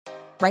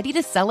Ready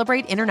to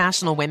celebrate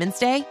International Women's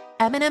Day?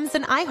 M&M's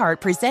and iHeart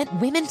present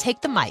Women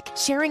Take the Mic,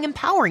 sharing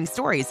empowering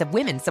stories of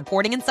women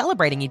supporting and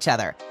celebrating each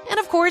other. And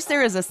of course,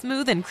 there is a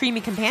smooth and creamy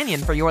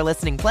companion for your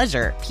listening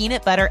pleasure,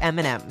 peanut butter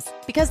M&M's.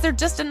 Because they're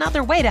just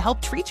another way to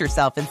help treat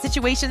yourself in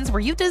situations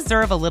where you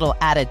deserve a little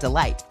added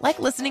delight, like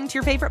listening to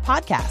your favorite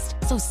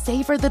podcast. So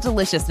savor the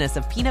deliciousness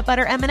of peanut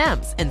butter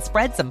M&M's and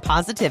spread some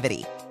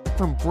positivity.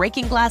 From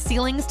breaking glass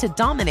ceilings to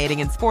dominating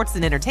in sports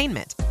and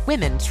entertainment,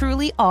 women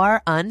truly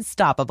are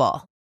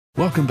unstoppable.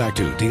 Welcome back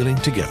to Dealing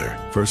Together.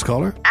 First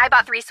caller? I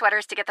bought 3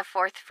 sweaters to get the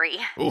 4th free.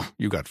 Oh,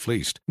 you got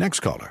fleeced. Next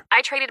caller?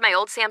 I traded my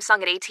old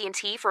Samsung at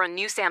AT&T for a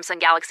new Samsung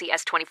Galaxy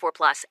S24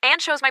 Plus and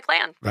chose my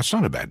plan. That's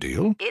not a bad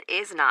deal. It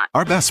is not.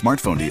 Our best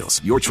smartphone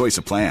deals. Your choice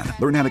of plan.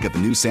 Learn how to get the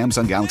new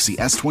Samsung Galaxy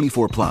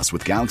S24 Plus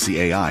with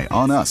Galaxy AI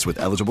on us with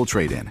eligible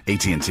trade-in.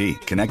 AT&T.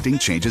 Connecting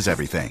changes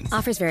everything.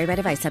 Offers vary by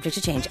device. Subject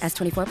to change.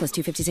 S24 plus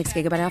 256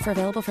 gigabyte offer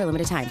available for a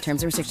limited time.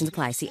 Terms and restrictions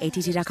apply. See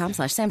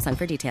att.com/Samsung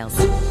for details.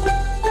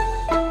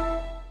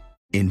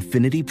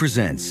 Infiniti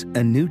presents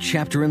a new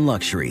chapter in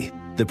luxury,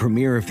 the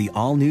premiere of the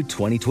all-new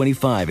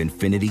 2025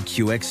 Infiniti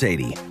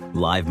QX80,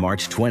 live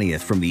March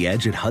 20th from the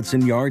Edge at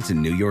Hudson Yards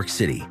in New York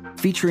City,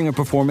 featuring a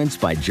performance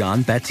by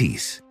Jon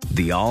Batiste.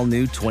 The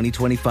all-new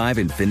 2025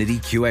 Infiniti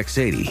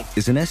QX80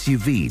 is an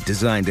SUV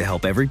designed to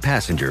help every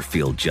passenger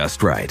feel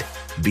just right.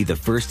 Be the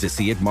first to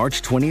see it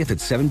March 20th at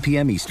 7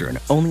 p.m. Eastern,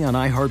 only on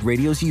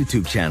iHeartRadio's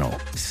YouTube channel.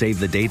 Save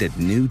the date at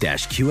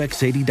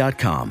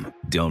new-QX80.com.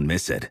 Don't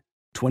miss it.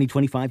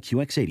 2025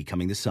 QX80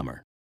 coming this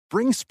summer.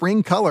 Bring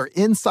spring color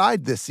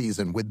inside this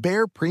season with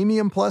Behr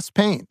Premium Plus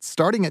paint,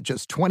 starting at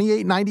just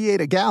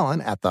 $28.98 a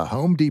gallon at the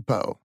Home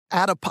Depot.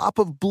 Add a pop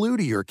of blue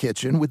to your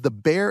kitchen with the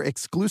Behr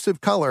exclusive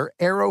color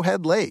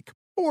Arrowhead Lake,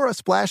 or a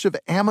splash of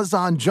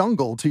Amazon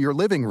Jungle to your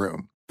living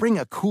room. Bring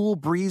a cool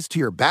breeze to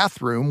your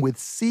bathroom with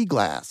Sea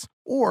Glass,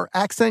 or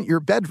accent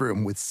your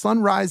bedroom with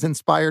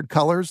sunrise-inspired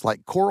colors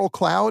like Coral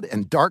Cloud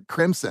and Dark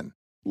Crimson.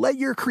 Let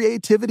your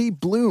creativity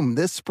bloom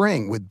this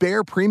spring with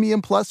Behr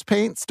Premium Plus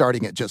paint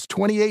starting at just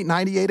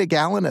 $28.98 a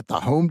gallon at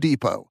the Home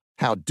Depot.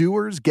 How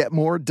doers get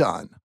more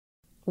done.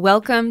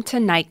 Welcome to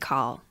Night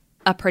Call,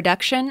 a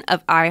production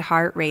of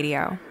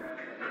iHeartRadio.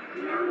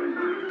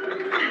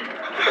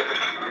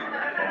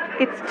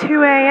 It's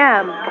 2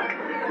 a.m.,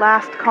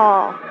 last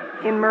call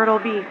in Myrtle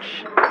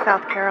Beach,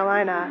 South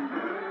Carolina,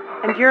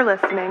 and you're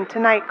listening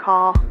to Night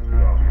Call.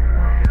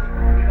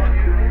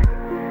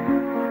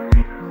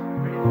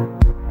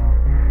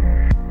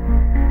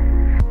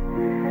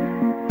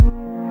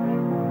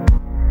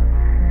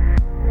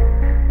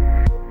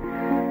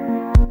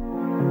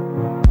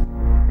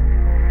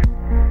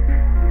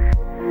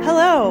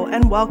 Hello,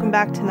 and welcome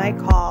back to Night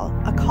Call,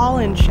 a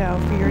call-in show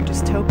for your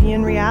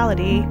dystopian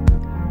reality.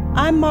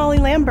 I'm Molly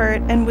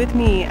Lambert, and with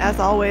me, as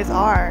always,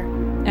 are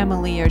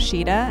Emily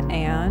Yoshida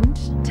and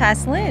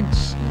Tess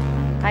Lynch.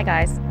 Hi,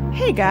 guys.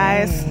 Hey,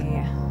 guys.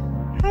 Hey.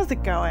 How's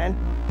it going?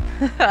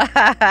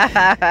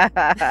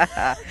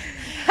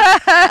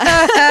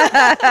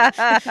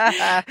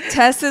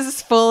 Tess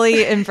has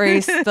fully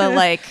embraced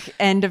the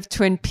end of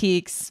Twin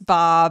Peaks,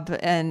 Bob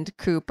and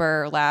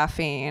Cooper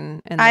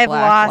laughing in the I've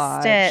Black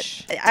lost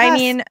Lodge. it. I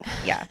mean,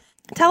 yeah.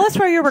 Tell us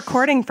where you're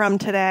recording from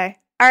today.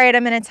 All right,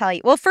 I'm going to tell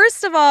you. Well,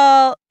 first of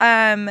all,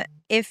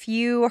 if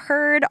you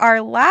heard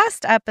our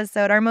last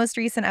episode, our most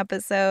recent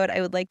episode,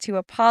 I would like to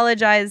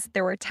apologize.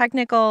 There were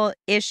technical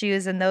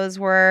issues, and those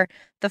were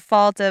the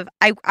fault of,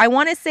 I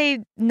want to say,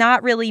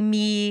 not really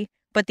me,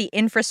 but the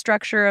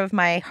infrastructure of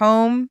my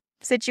home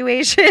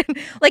situation.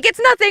 It's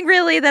nothing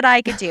really that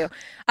I could do.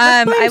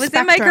 I was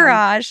Spectrum. in my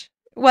garage.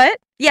 What?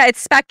 Yeah,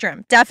 it's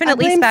Spectrum.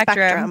 Definitely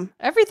Spectrum.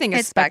 Everything is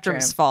It's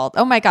Spectrum's Spectrum. fault.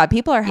 Oh my God,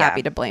 people are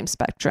happy to blame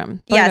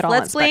Spectrum. Blame Yes, it all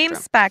let's on blame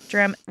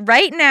Spectrum. Spectrum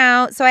right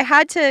now. So I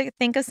had to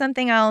think of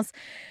something else.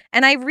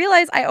 And I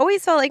realized I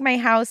always felt like my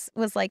house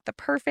was the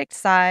perfect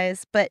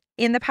size. But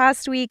in the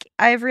past week,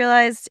 I've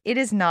realized it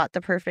is not the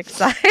perfect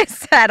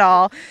size at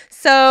all.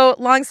 So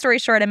long story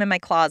short, I'm in my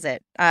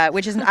closet,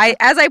 which is,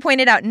 as I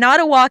pointed out, not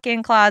a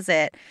walk-in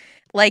closet.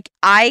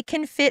 I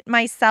can fit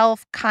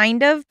myself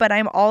kind of, but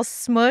I'm all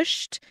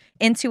smushed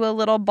into a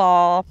little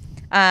ball.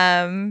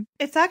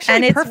 It's actually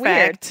and it's perfect.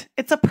 weird.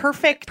 It's a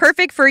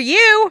perfect for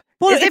you.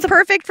 Well, is it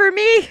perfect for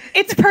me?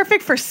 It's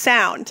perfect for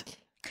sound.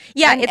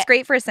 Yeah, it's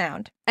great for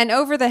sound. And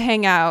over the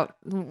Hangout,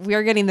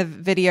 we're getting the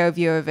video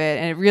view of it,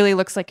 and it really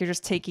looks like you're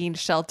just taking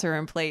shelter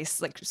in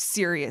place,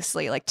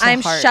 seriously, to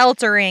I'm heart.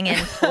 sheltering in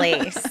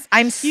place.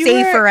 I'm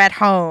safer at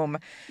home.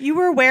 You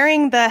were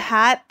wearing the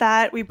hat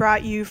that we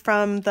brought you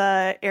from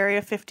the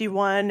Area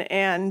 51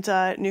 and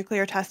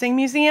Nuclear Testing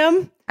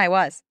Museum. I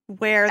was.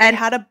 Where they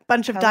had a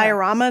bunch of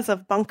dioramas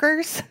of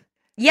bunkers.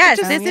 Yes,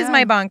 this is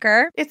my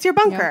bunker. It's your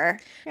bunker.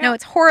 Yeah. No,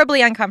 it's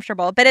horribly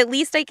uncomfortable, but at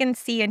least I can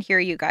see and hear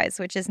you guys,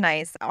 which is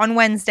nice. On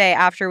Wednesday,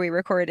 after we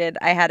recorded,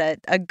 I had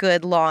a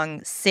good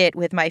long sit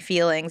with my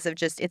feelings of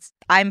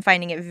I'm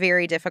finding it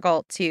very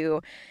difficult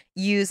to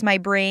use my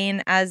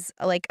brain as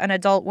an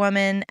adult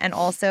woman and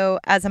also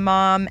as a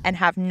mom and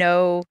have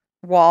no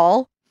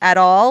wall at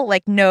all.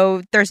 Like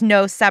there's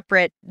no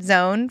separate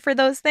zone for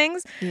those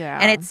things. Yeah.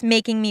 And it's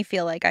making me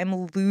feel like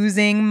I'm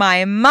losing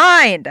my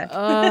mind.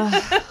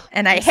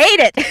 And I hate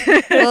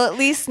it. Well, at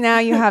least now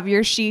you have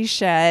your she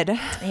shed.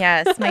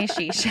 Yes, my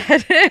she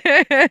shed.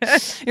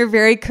 Your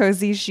very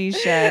cozy she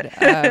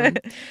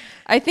shed.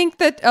 I think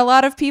that a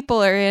lot of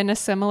people are in a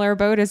similar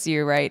boat as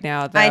you right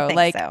now, though. I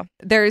think so.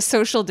 There's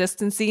social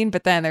distancing,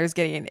 but then there's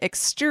getting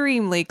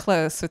extremely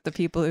close with the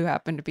people who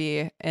happen to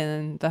be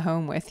in the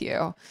home with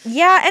you.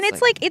 Yeah, and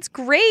it's like it's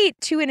great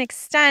to an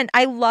extent.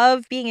 I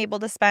love being able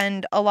to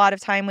spend a lot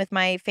of time with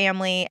my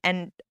family,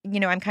 and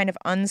I'm kind of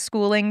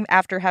unschooling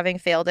after having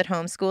failed at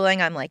homeschooling.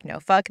 I'm like, no,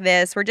 fuck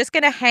this. We're just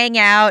going to hang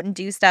out and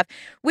do stuff,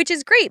 which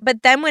is great.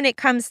 But then when it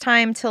comes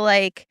time to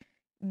like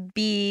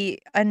be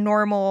a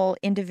normal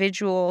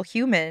individual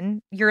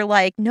human, you're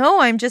like,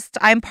 no, I'm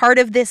part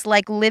of this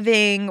like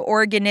living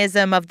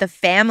organism of the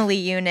family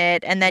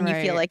unit, and then you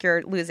feel like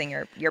you're losing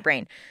your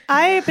brain.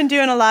 I've been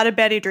doing a lot of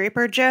Betty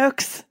Draper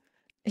jokes.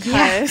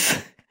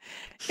 Yes.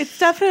 It's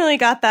definitely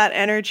got that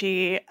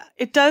energy.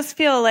 It does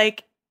feel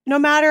like no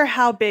matter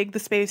how big the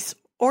space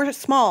or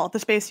small the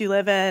space you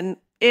live in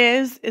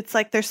is, it's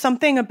like there's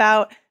something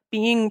about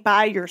being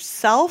by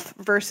yourself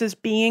versus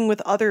being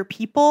with other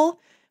people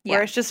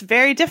where it's just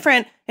very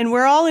different. And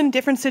we're all in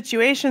different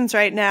situations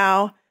right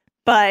now,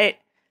 but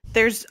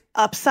there's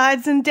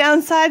upsides and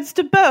downsides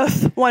to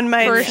both, one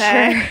might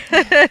say.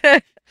 Sure.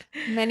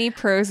 Many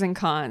pros and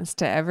cons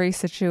to every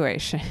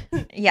situation.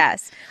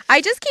 Yes.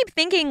 I just keep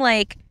thinking,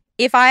 like,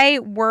 if I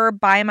were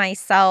by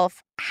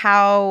myself,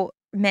 how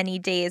many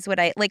days would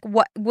I, like,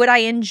 what would I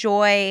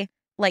enjoy,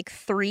 like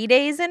 3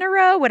 days in a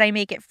row? Would I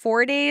make it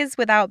 4 days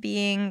without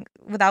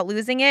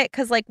losing it?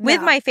 Because, like,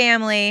 with my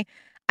family,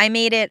 I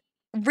made it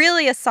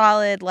really a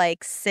solid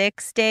like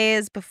 6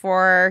 days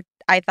before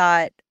I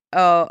thought,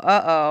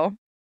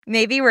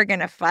 maybe we're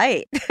gonna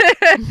fight.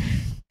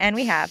 And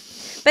we have.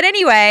 But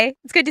anyway,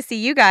 it's good to see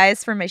you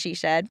guys from my she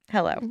shed.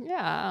 Hello.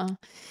 Yeah.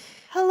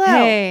 Hello.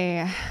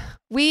 Hey.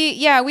 We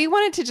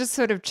wanted to just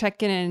sort of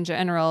check in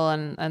general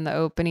on the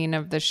opening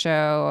of the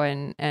show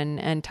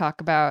and talk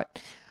about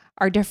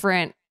our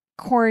different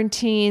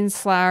quarantine /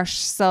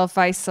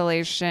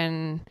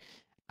 self-isolation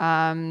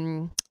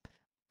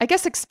I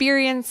guess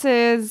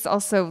experiences,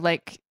 also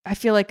like I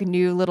feel like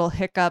new little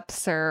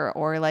hiccups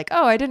or like,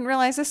 oh, I didn't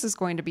realize this is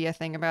going to be a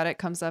thing about it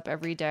comes up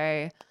every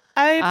day.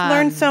 I've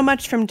learned so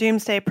much from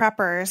Doomsday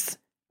Preppers,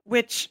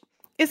 which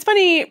is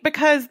funny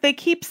because they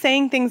keep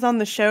saying things on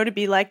the show to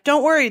be like,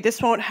 don't worry, this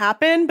won't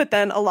happen. But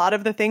then a lot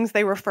of the things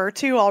they refer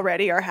to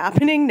already are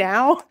happening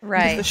now.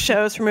 Right. The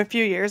shows from a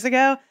few years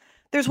ago.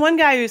 There's one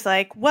guy who's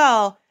like,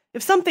 well,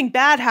 if something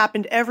bad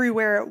happened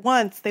everywhere at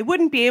once, they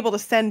wouldn't be able to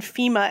send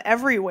FEMA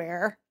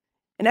everywhere.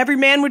 And every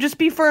man would just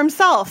be for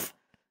himself.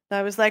 And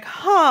I was like,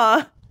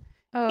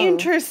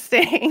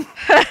 interesting.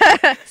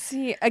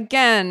 See,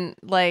 again,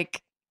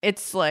 like,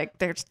 it's like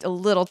they're just a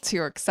little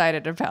too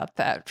excited about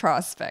that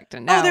prospect.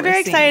 And now they're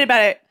very excited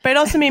about it. But it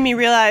also made me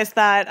realize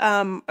that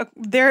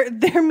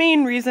their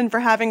main reason for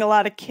having a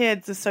lot of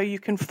kids is so you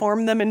can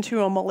form them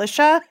into a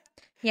militia.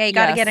 Yeah, you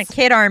got to get a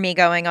kid army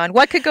going on.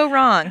 What could go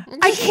wrong?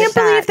 I can't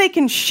believe they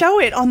can show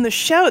it on the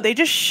show. They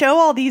just show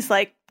all these,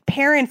 like,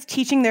 parents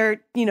teaching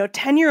their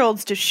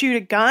 10-year-olds to shoot a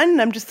gun.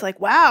 And I'm just like,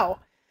 wow,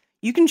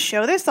 you can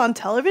show this on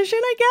television,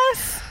 I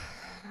guess.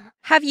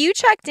 Have you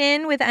checked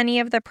in with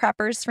any of the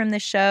preppers from the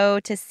show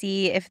to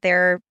see if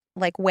they're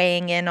like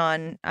weighing in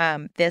on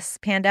this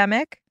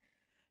pandemic?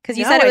 Because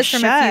you said it was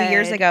from a few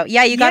years ago.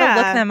 Yeah, you got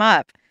to look them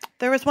up.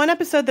 There was one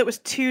episode that was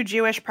 2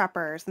 Jewish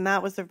preppers, and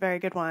that was a very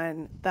good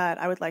one that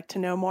I would like to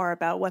know more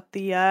about what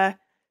the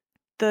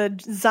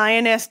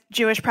Zionist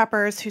Jewish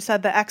preppers who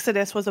said the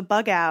Exodus was a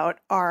bug out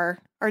are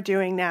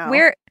doing now.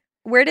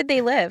 Where did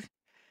they live?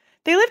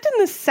 They lived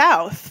in the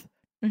South,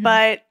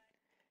 but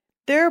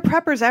there are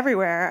preppers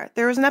everywhere.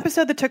 There was an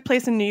episode that took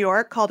place in New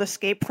York called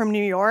Escape from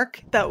New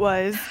York that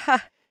was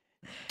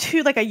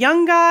like a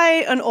young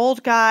guy, an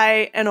old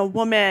guy, and a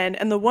woman.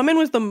 And the woman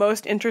was the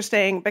most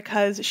interesting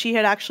because she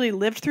had actually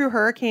lived through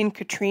Hurricane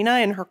Katrina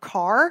in her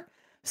car.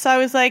 So I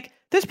was like,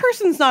 this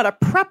person's not a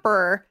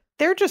prepper.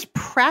 They're just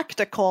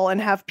practical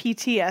and have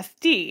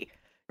PTSD.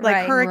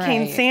 Like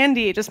Hurricane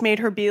Sandy just made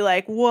her be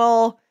like,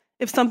 well,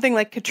 if something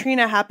like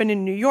Katrina happened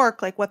in New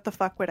York, like what the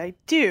fuck would I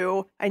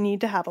do? I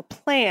need to have a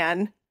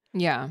plan.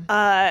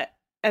 Yeah.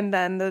 And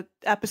then the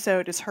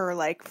episode is her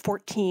like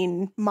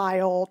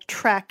 14-mile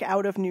trek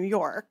out of New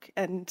York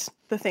and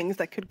the things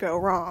that could go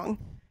wrong.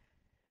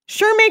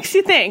 Sure makes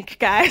you think,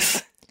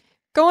 guys.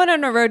 Going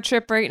on a road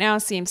trip right now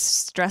seems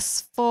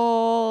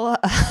stressful.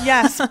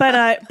 Yes, but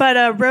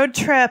a road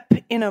trip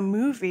in a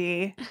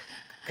movie.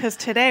 Because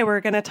today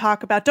we're going to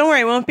talk about, don't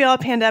worry, it won't be all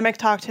pandemic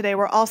talk today.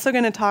 We're also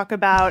going to talk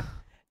about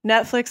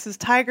Netflix's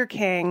Tiger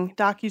King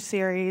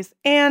docuseries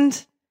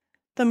and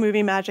the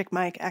movie Magic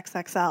Mike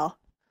XXL.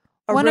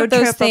 One road of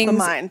those trip things, of the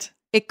mind.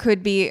 It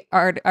could be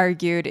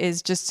argued,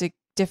 is just a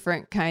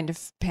different kind of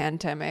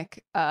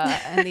pandemic.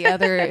 And the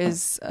other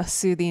is a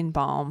soothing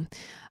balm.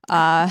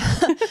 Well,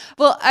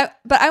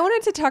 but I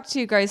wanted to talk to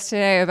you guys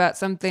today about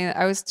something that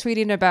I was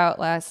tweeting about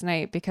last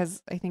night,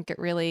 because I think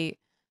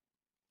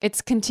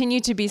it's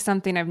continued to be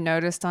something I've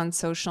noticed on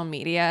social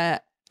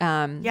media.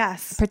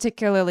 Yes.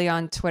 Particularly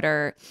on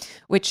Twitter,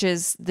 which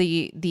is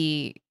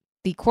the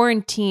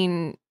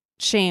quarantine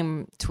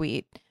shame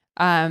tweet.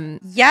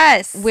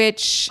 Yes.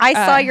 Which I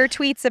saw your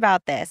tweets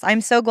about this.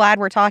 I'm so glad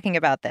we're talking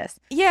about this.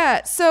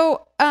 Yeah.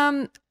 So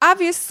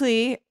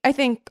obviously, I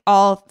think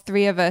all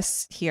three of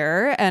us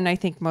here, and I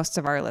think most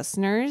of our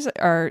listeners,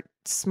 are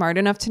smart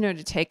enough to know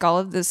to take all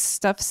of this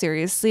stuff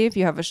seriously if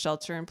you have a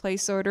shelter in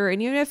place order.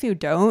 And even if you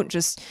don't,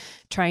 just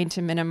trying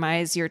to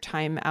minimize your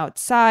time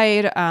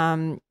outside,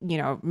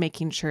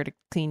 making sure to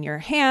clean your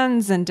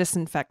hands and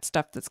disinfect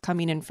stuff that's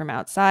coming in from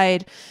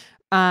outside.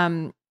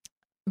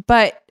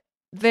 But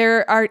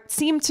there are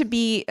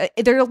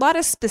a lot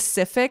of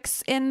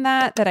specifics in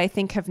that I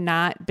think have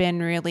not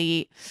been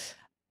really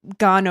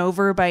gone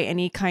over by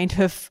any kind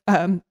of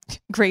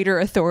greater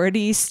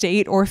authority,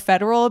 state or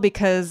federal,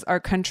 because our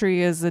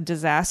country is a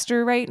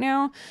disaster right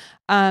now.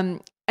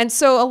 And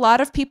so a lot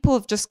of people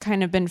have just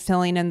kind of been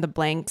filling in the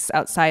blanks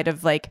outside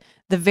of like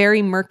the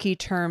very murky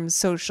term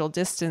social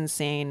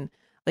distancing.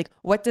 Like,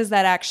 what does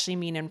that actually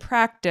mean in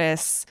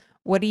practice?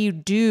 What do you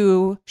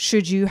do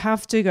should you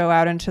have to go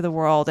out into the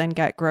world and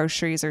get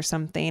groceries or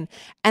something?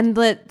 And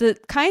the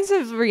kinds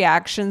of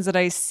reactions that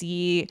I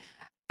see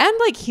and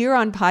like hear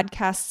on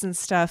podcasts and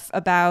stuff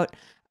about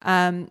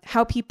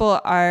how people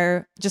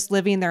are just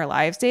living their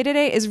lives day to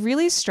day is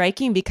really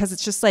striking, because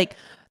it's just like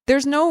there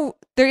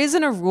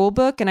isn't a rule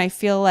book. And I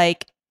feel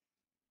like,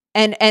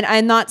 and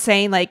I'm not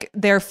saying like,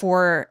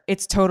 therefore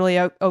it's totally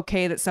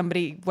okay that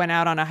somebody went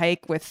out on a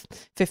hike with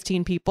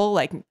 15 people.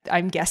 Like,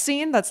 I'm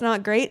guessing that's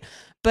not great.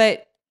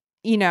 But,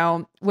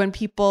 when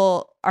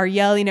people are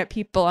yelling at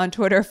people on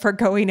Twitter for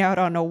going out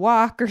on a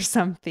walk or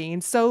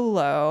something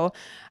solo,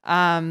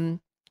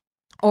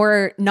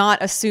 or not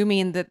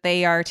assuming that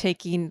they are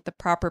taking the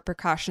proper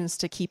precautions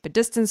to keep a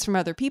distance from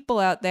other people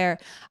out there.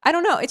 I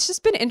don't know. It's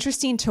just been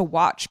interesting to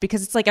watch,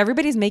 because it's like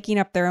everybody's making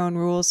up their own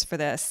rules for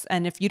this.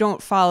 And if you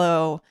don't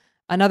follow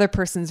another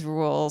person's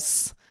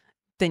rules,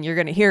 then you're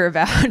going to hear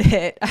about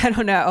it. I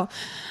don't know.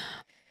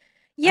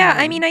 Yeah,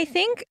 I mean, I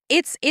think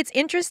it's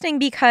interesting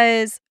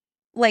because,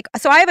 like,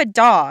 so I have a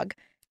dog,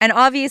 and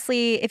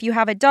obviously if you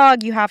have a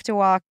dog, you have to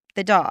walk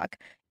the dog.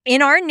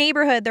 In our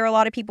neighborhood, there are a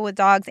lot of people with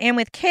dogs and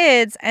with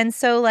kids. And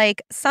so,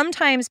 like,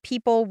 sometimes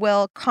people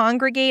will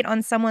congregate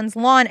on someone's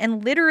lawn,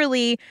 and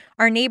literally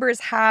our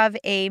neighbors have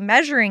a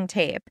measuring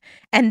tape.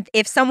 And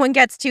if someone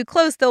gets too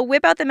close, they'll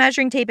whip out the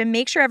measuring tape and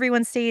make sure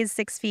everyone stays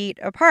 6 feet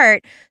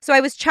apart. So I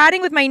was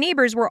chatting with my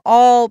neighbors. We're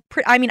all,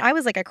 I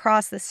was like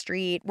across the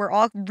street. We're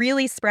all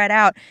really spread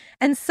out.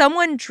 And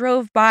someone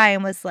drove by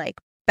and was like,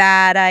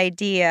 bad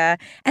idea.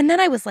 And then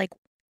I was like,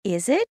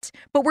 is it?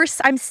 But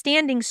I'm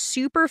standing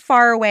super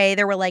far away.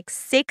 There were like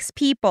 6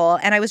 people,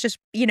 and I was just,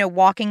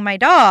 walking my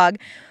dog.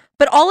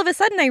 But all of a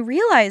sudden I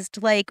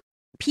realized, like,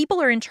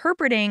 people are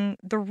interpreting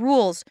the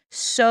rules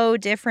so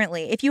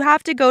differently. If you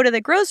have to go to the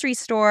grocery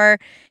store,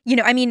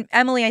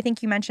 Emily, I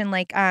think you mentioned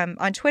like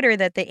on Twitter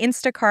that the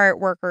Instacart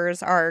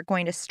workers are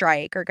going to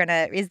strike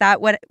is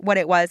that what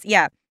it was?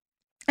 Yeah.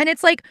 And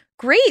it's like,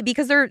 great,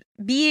 because they're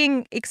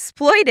being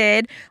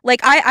exploited.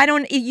 Like,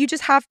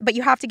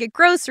 you have to get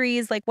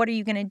groceries. Like, what are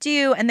you going to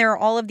do? And there are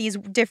all of these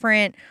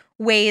different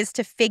ways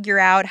to figure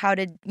out how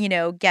to,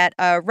 get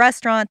a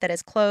restaurant that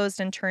is closed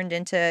and turned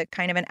into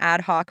kind of an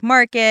ad hoc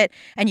market.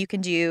 And you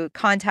can do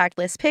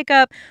contactless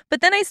pickup.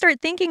 But then I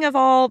start thinking of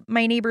all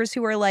my neighbors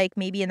who are like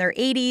maybe in their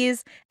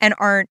 80s and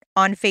aren't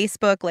on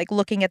Facebook, like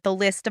looking at the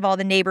list of all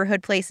the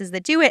neighborhood places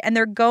that do it. And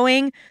they're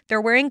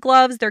wearing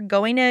gloves. They're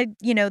going to,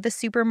 the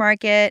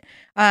supermarket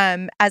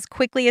as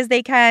quickly as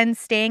they can,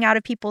 staying out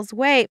of people's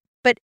way.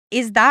 But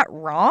is that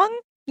wrong?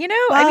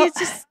 Well, it's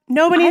just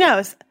nobody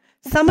knows.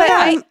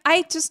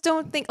 I just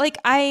don't think, like,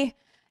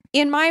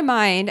 in my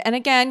mind, and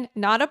again,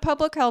 not a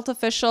public health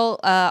official,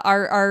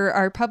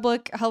 our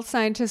public health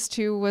scientist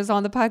who was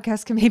on the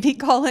podcast can maybe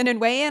call in and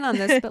weigh in on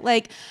this. But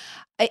like,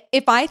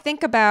 if I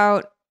think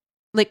about,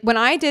 like, when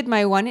I did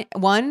my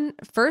one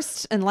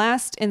first and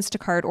last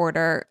Instacart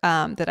order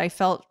that I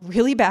felt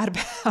really bad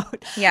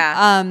about.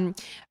 Yeah.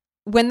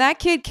 When that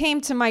kid came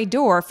to my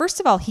door, first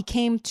of all, he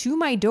came to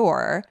my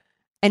door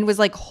and was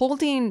like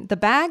holding the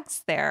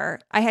bags there.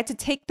 I had to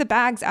take the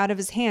bags out of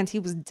his hand. He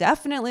was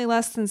definitely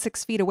less than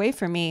 6 feet away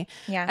from me.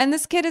 Yeah. And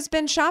this kid has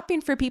been shopping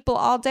for people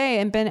all day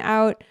and been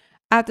out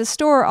at the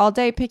store all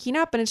day picking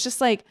up. And it's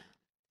just like,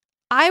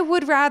 I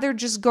would rather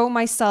just go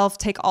myself,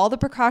 take all the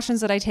precautions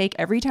that I take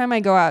every time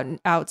I go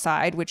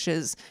outside, which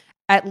is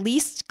at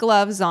least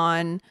gloves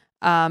on,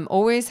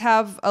 always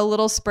have a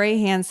little spray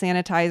hand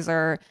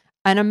sanitizer,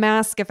 and a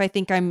mask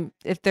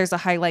if there's a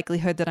high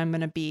likelihood that I'm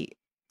going to be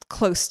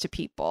close to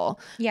people.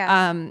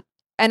 Yeah.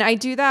 And I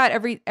do that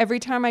every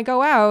time I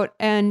go out,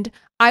 and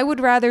I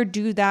would rather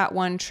do that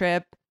one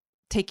trip,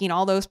 taking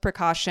all those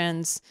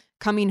precautions,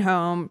 coming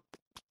home,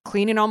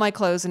 cleaning all my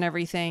clothes and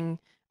everything,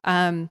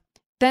 than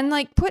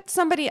like put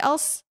somebody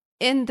else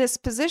in this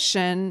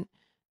position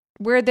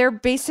where they're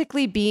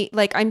basically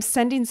like, I'm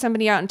sending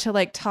somebody out into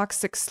like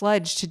toxic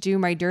sludge to do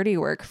my dirty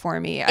work for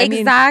me. I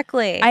mean, I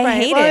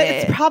hate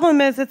it. The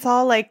problem is it's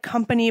all like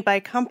company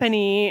by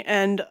company.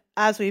 And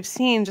as we've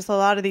seen, just a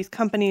lot of these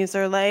companies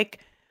are like,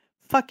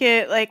 fuck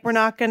it, like we're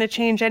not going to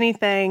change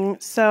anything.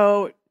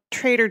 So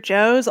Trader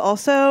Joe's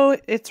also,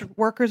 its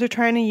workers are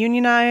trying to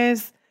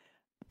unionize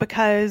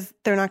because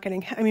they're not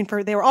getting,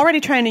 they were already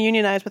trying to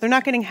unionize, but they're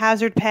not getting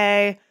hazard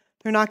pay.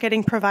 They're not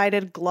getting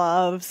provided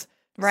gloves.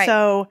 Right.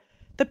 So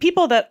the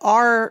people that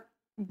are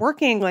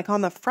working like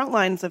on the front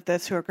lines of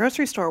this, who are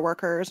grocery store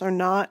workers, are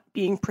not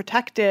being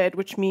protected,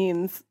 which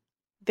means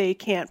they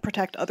can't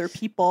protect other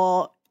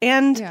people.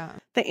 And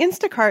the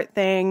Instacart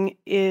thing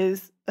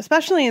is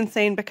especially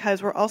insane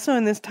because we're also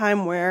in this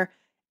time where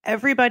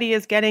everybody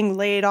is getting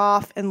laid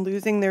off and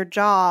losing their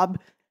job.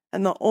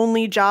 And the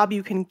only job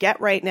you can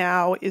get right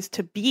now is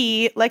to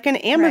be like an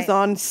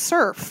Amazon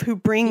serf who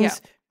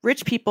brings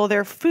rich people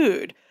their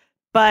food.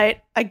 But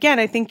again,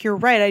 I think you're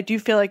right. I do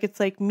feel like it's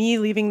like me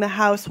leaving the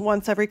house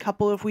once every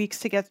couple of weeks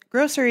to get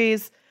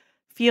groceries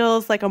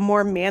feels like a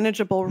more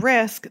manageable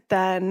risk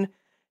than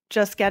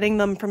just getting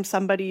them from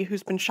somebody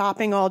who's been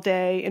shopping all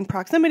day in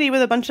proximity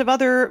with a bunch of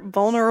other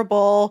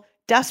vulnerable,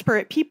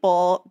 desperate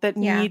people that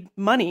need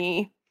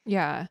money.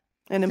 Yeah.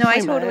 And no, I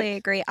totally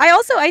agree.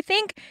 I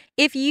think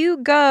if you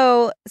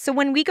go, so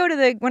when I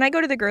go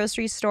to the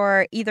grocery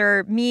store,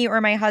 either me or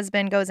my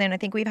husband goes in. I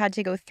think we've had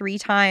to go 3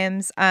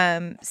 times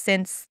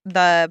since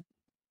the,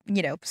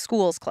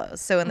 schools closed.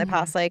 So in the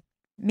past, like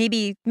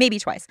maybe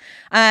twice.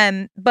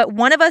 But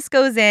one of us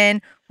goes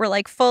in, we're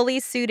like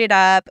fully suited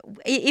up.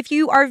 If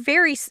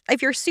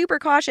you're super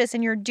cautious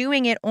and you're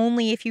doing it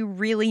only if you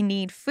really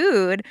need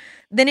food,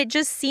 then it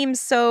just seems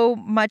so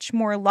much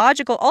more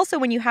logical. Also,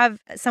 when you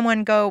have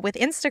someone go with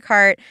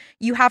Instacart,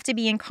 you have to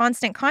be in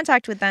constant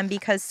contact with them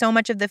because so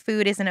much of the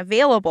food isn't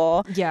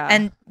available. Yeah.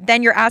 And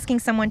then you're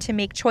asking someone to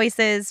make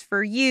choices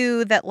for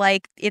you that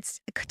like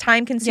it's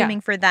time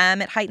consuming for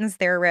them. It heightens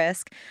their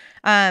risk.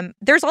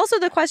 There's also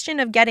the question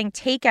of getting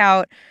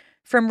takeout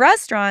from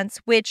restaurants,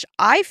 which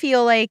I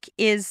feel like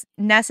is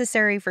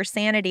necessary for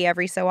sanity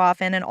every so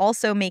often, and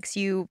also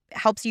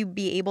helps you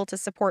be able to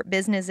support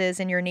businesses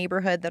in your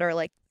neighborhood that are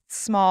like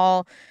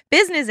small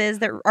businesses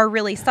that are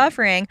really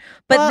suffering.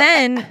 But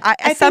then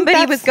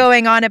somebody was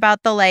going on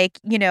about the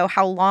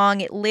how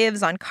long it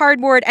lives on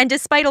cardboard. And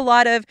despite a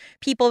lot of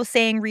people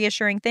saying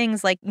reassuring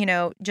things like,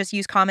 just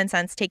use common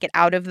sense, take it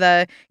out of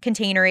the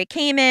container it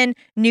came in,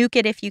 nuke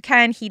it if you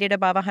can, heat it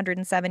above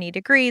 170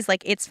 degrees,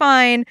 like it's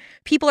fine.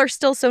 People are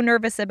still so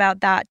nervous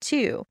about that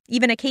too,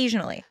 even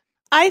occasionally.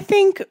 I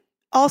think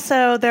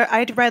also,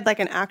 I'd read like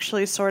an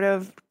actually sort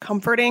of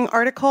comforting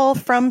article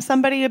from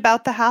somebody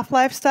about the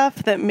Half-Life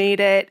stuff that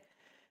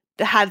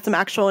had some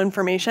actual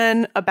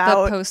information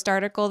about the post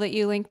article that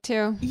you linked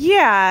to.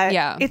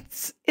 Yeah.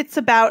 It's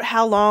about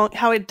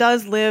how it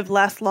does live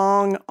less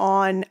long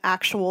on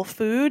actual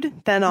food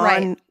than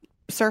on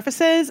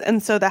surfaces.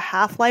 And so the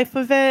half-life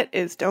of it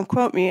is, don't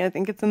quote me, I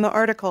think it's in the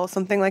article,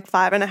 something like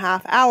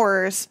 5.5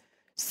 hours.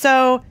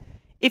 So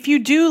if you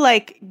do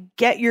like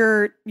get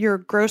your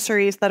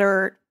groceries that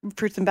are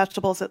fruits and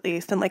vegetables at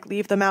least, and like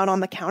leave them out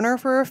on the counter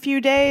for a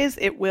few days,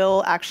 it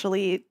will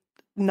actually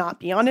not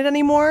be on it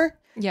anymore.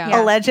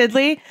 Yeah.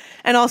 Allegedly.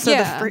 And also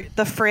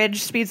the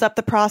fridge speeds up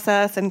the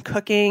process, and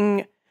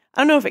cooking,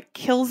 I don't know if it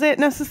kills it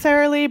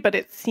necessarily, but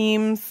it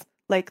seems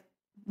like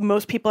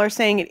most people are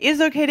saying it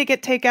is okay to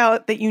get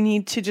takeout, that you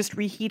need to just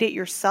reheat it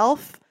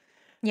yourself.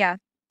 Yeah.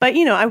 But,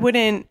 I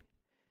wouldn't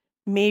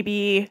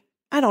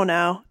I don't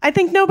know. I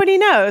think nobody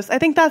knows. I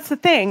think that's the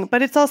thing.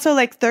 But it's also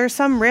like there's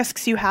some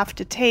risks you have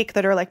to take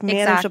that are like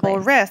manageable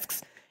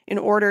risks in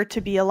order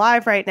to be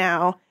alive right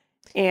now.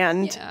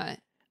 And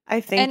I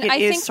think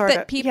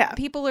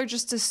people are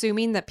just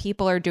assuming that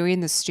people are doing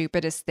the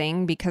stupidest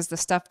thing because the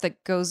stuff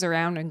that goes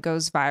around and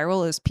goes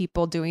viral is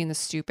people doing the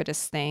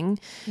stupidest thing.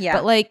 Yeah.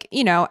 But like,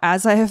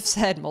 as I have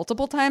said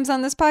multiple times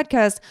on this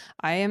podcast,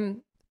 I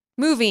am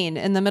moving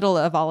in the middle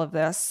of all of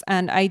this,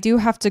 and I do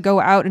have to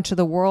go out into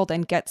the world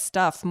and get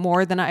stuff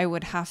more than I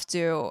would have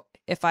to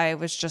if I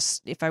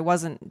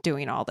wasn't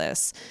doing all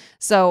this.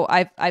 So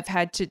I've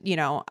had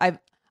to,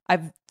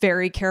 I've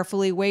very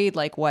carefully weighed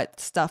like what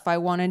stuff I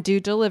want to do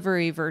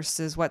delivery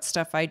versus what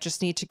stuff I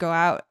just need to go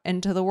out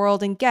into the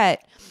world and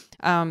get.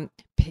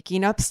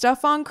 Picking up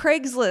stuff on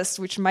Craigslist,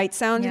 which might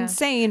sound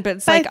insane, but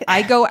it's like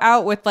I go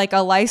out with like a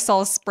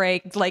Lysol spray,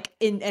 like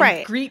and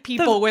greet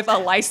people with a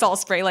Lysol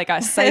spray like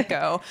a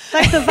psycho.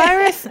 Like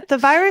the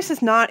virus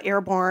is not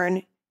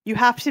airborne. You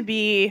have to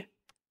be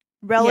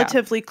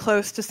relatively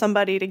close to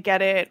somebody to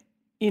get it,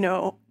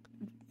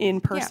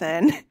 in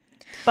person. Yeah.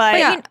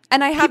 But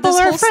and I have this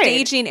whole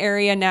staging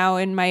area now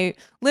in my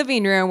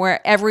living room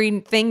where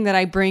everything that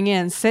I bring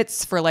in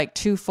sits for like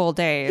 2 full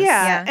days.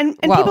 Yeah. And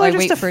people are just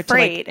wait afraid. For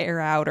it to like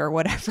air out or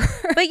whatever.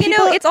 But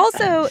it's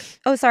also,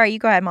 oh, sorry, you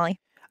go ahead, Molly.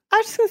 I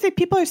was just going to say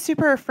people are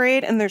super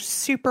afraid and they're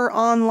super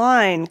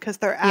online because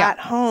they're at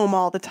home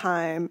all the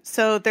time.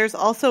 So there's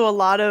also a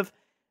lot of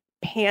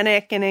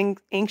panic and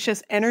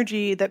anxious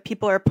energy that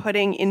people are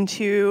putting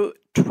into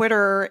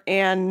Twitter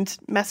and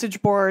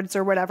message boards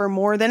or whatever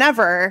more than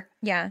ever.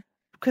 Yeah.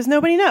 Because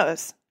nobody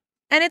knows.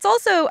 And it's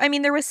also, I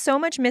mean, there was so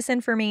much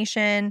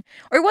misinformation,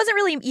 or it wasn't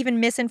really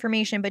even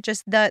misinformation, but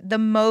just the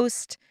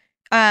most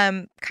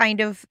kind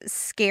of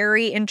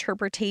scary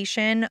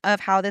interpretation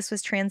of how this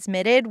was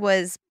transmitted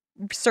was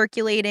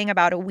circulating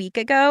about a week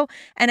ago.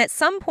 And at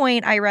some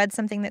point, I read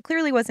something that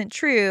clearly wasn't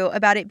true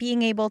about it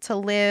being able to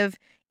live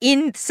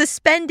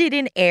suspended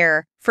in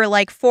air for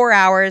like 4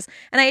 hours.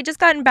 And I had just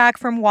gotten back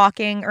from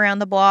walking around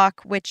the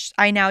block, which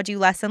I now do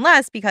less and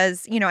less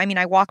because,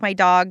 I walk my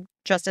dog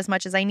just as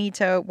much as I need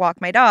to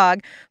walk my dog,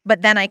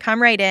 but then I come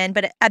right in.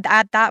 But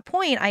at that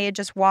point, I had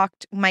just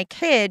walked my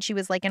kid. She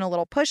was like in a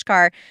little push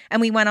car,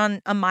 and we went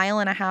on a 1.5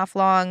 mile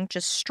long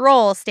just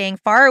stroll, staying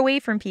far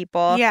away from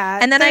people. Yeah.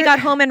 And then I got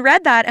home and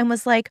read that and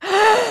was like,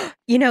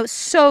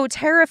 so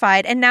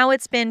terrified. And now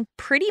it's been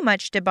pretty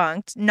much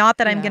debunked. Not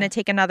that I'm going to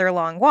take another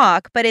long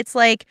walk, but it's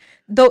like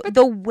the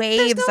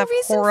waves of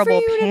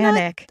horrible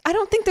panic. I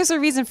don't think there's a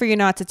reason for you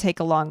not to take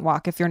a long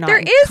walk if you're not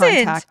in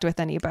contact with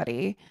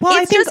anybody. Well,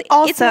 it's just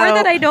it's more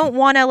that I don't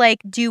want to like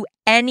do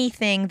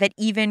anything that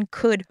even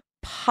could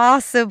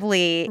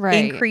possibly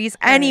increase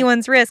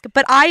anyone's risk.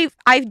 But I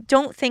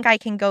don't think I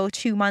can go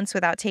 2 months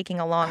without taking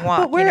a long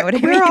walk. But you know what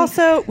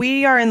I mean?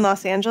 We are in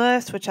Los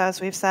Angeles, which,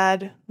 as we've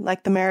said,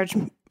 like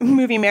the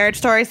movie Marriage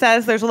Story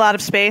says, there's a lot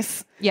of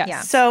space. Yes.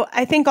 Yeah. So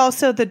I think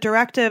also the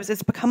directives,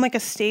 it's become like a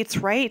states'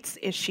 rights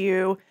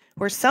issue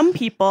where some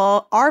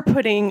people are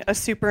putting a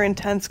super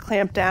intense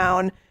clamp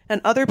down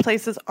and other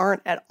places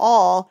aren't at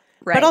all.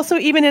 Right. But also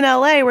even in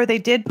LA, where they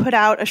did put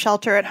out a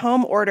shelter at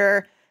home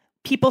order,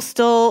 people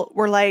still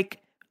were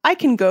like, I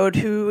can go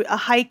to a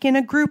hike in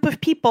a group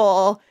of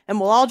people and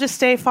we'll all just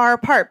stay far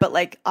apart. But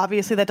like,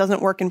 obviously that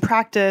doesn't work in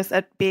practice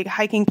at big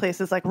hiking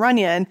places like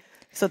Runyon.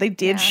 So they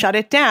did shut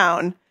it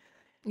down.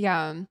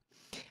 Yeah.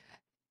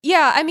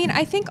 Yeah. I mean,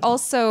 I think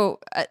also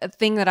a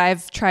thing that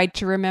I've tried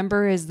to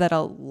remember is that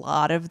a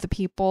lot of the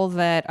people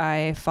that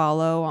I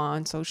follow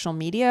on social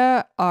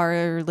media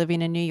are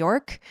living in New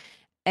York.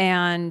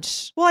 And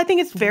well, I think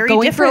it's very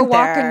going different. For a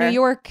walk there. in New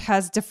York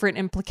has different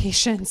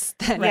implications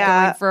than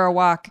going for a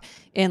walk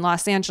in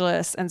Los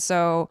Angeles. And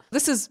so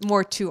this is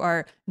more to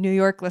our New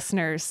York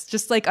listeners.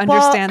 Just like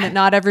understand that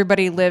not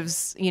everybody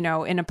lives, in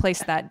a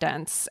place that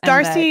dense.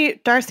 And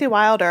Darcy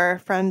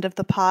Wilder, friend of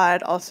the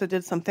pod, also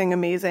did something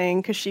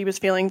amazing because she was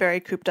feeling very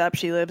cooped up.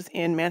 She lives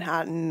in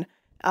Manhattan.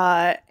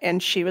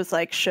 And she was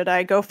like, should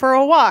I go for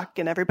a walk?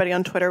 And everybody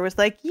on Twitter was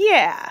like,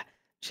 yeah.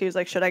 She was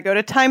like, should I go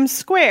to Times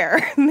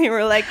Square? And they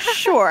were like,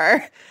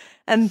 sure.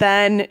 And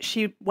then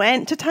she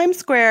went to Times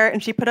Square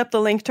and she put up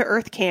the link to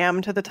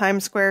EarthCam, to the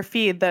Times Square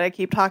feed that I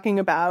keep talking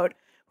about,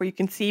 where you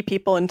can see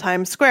people in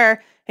Times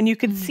Square. And you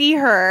could see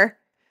her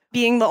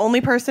being the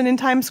only person in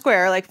Times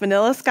Square, like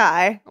Vanilla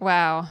Sky.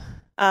 Wow.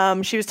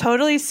 She was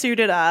totally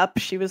suited up.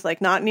 She was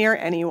like not near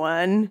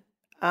anyone.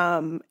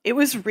 It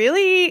was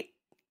really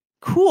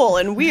cool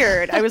and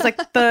weird. I was like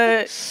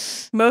the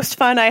most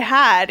fun I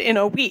had in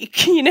a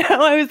week.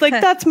 I was like,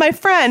 that's my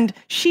friend.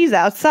 She's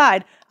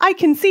outside. I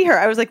can see her.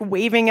 I was like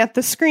waving at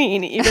the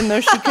screen, even though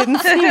she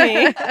couldn't see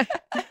me.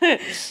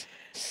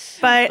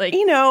 But,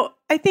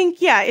 I think,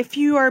 if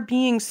you are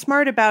being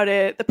smart about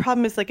it, the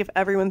problem is like if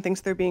everyone thinks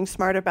they're being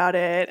smart about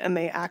it and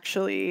they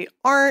actually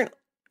aren't,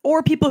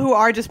 or people who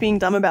are just being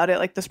dumb about it,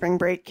 like the spring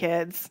break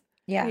kids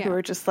who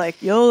are just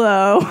like,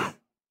 YOLO.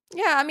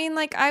 Yeah, I mean,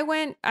 like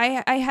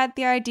I had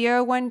the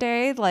idea one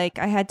day, like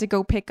I had to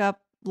go pick up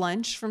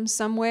lunch from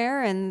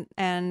somewhere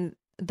and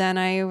then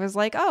I was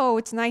like, oh,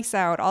 it's nice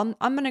out. I'm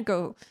going to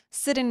go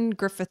sit in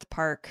Griffith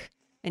Park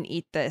and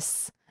eat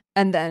this.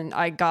 And then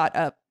I got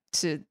up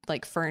to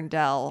like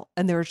Ferndale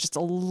and there was just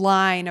a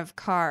line of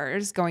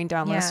cars going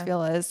down Los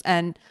Feliz,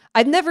 and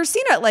I'd never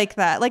seen it like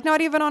that, like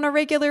not even on a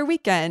regular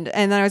weekend.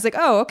 And then I was like,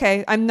 oh,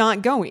 okay, I'm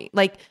not going.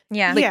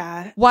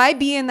 Why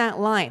be in that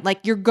line? Like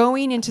you're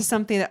going into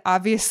something that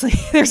obviously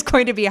there's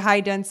going to be a high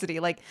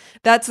density. Like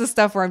that's the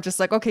stuff where I'm just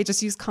like, okay,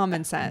 just use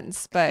common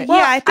sense. But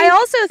I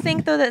also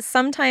think though that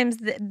sometimes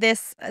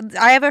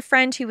I have a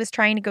friend who was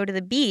trying to go to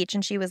the beach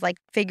and she was like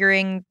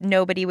figuring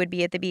nobody would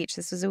be at the beach.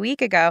 This was a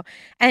week ago.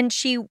 And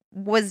she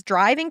was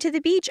driving to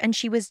the beach and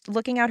she was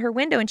looking out her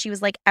window and she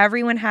was like,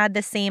 everyone had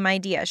the same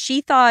idea.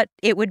 She thought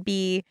it would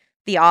be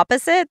the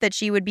opposite, that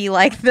she would be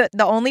like the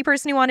only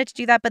person who wanted to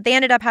do that, but they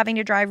ended up having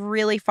to drive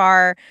really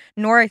far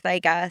north, I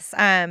guess,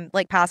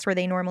 like past where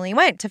they normally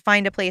went to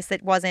find a place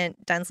that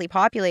wasn't densely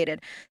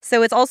populated.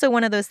 So it's also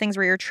one of those things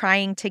where you're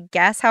trying to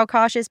guess how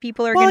cautious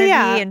people are going to be.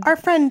 And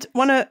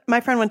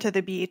my friend went to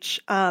the beach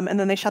and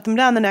then they shut them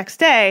down the next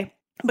day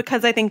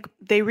because I think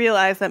they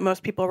realized that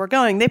most people were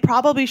going. They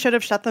probably should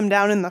have shut them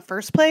down in the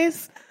first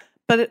place,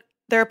 but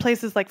there are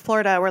places like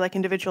Florida where like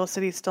individual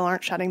cities still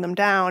aren't shutting them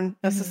down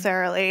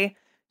necessarily. Mm-hmm.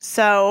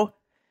 So,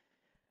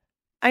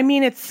 I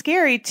mean, it's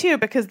scary too,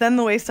 because then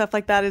the way stuff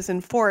like that is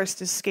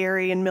enforced is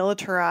scary and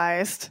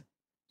militarized.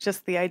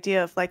 Just the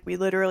idea of like, we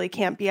literally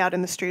can't be out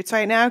in the streets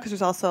right now because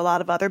there's also a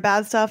lot of other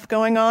bad stuff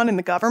going on in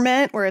the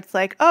government where it's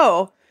like,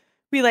 oh,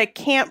 we like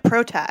can't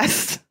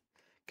protest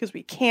because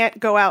we can't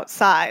go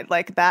outside.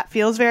 Like, that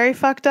feels very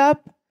fucked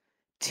up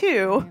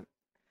too.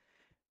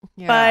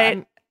 Yeah,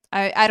 but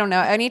I don't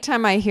know.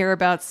 Anytime I hear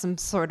about some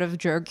sort of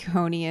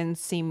draconian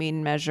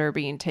seeming measure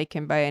being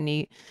taken by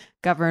any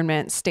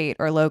government, state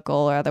or local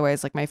or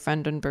otherwise, like my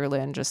friend in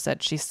Berlin just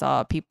said she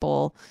saw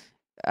people,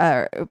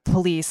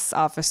 police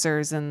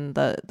officers in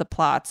the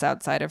plots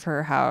outside of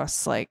her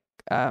house, like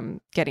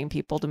getting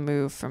people to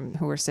move from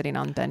who were sitting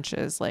on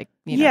benches, like,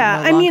 you know,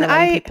 yeah, no longer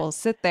letting people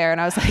sit there.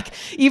 And I was like,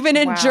 even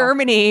in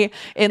Germany,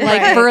 in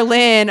like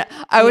Berlin,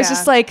 I was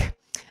just like,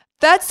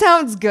 that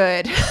sounds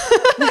good.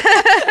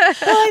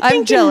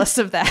 I'm jealous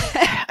of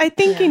that. I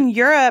think in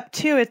Europe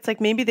too, it's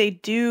like maybe they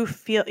do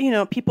feel, you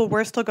know, people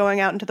were still going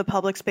out into the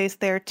public space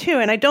there too.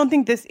 And I don't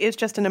think this is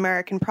just an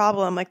American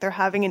problem. Like, they're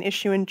having an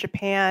issue in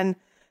Japan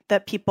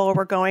that people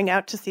were going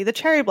out to see the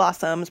cherry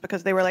blossoms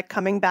because they were like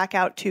coming back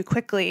out too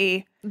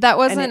quickly. That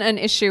wasn't an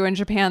issue in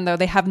Japan, though.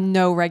 They have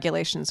no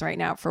regulations right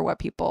now for what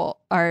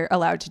people are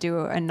allowed to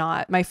do and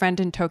not. My friend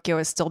in Tokyo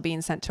is still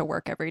being sent to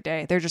work every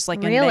day. They're just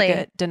like in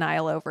mega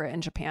denial over it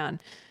in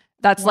Japan.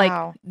 That's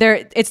like,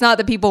 it's not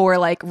that people were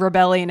like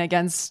rebelling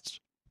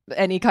against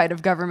any kind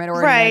of government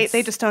ordinance. Right.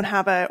 They just don't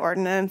have an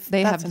ordinance.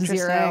 They have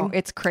zero.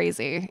 It's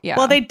crazy. Yeah.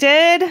 Well, they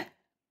did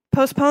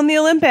postpone the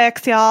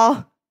Olympics,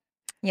 y'all.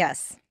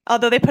 Yes.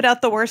 Although they put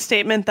out the worst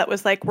statement that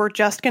was like, we're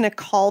just going to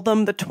call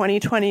them the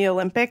 2020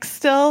 Olympics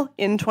still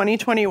in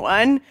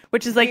 2021,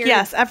 which is like, weird.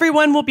 Yes,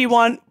 everyone will be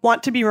want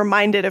to be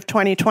reminded of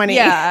 2020.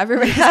 Yeah,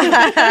 everybody's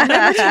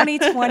remember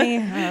 2020.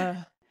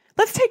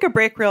 Let's take a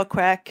break real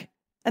quick,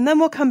 and then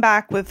we'll come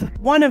back with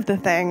one of the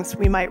things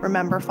we might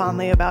remember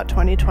fondly about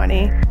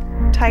 2020,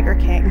 Tiger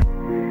King.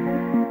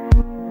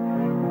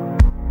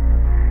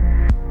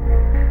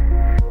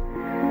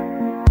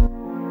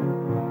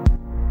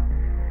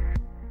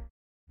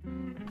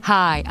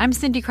 Hi, I'm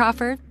Cindy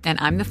Crawford, and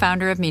I'm the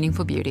founder of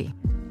Meaningful Beauty.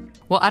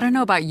 Well, I don't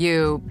know about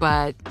you,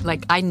 but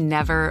like, I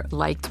never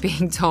liked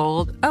being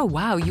told, oh,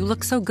 wow, you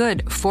look so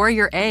good for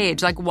your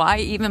age. Like, why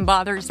even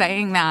bother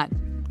saying that?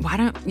 Why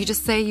don't you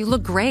just say you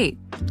look great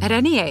at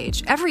any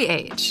age, every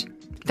age?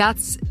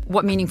 That's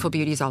what Meaningful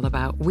Beauty is all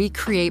about. We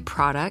create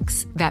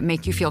products that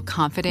make you feel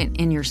confident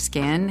in your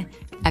skin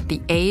at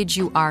the age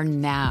you are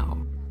now.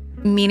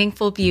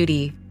 Meaningful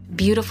Beauty.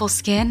 Beautiful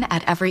skin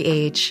at every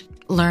age.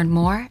 Learn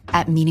more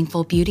at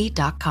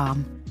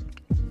meaningfulbeauty.com.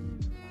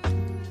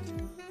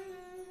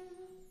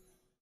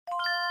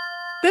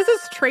 This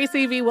is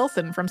Tracy V.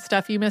 Wilson from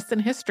Stuff You Missed in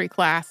History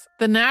class.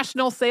 The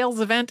national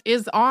sales event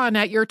is on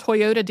at your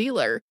Toyota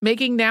dealer,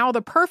 making now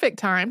the perfect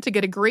time to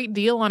get a great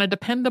deal on a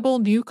dependable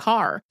new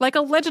car. Like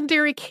a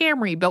legendary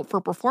Camry built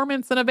for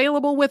performance and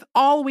available with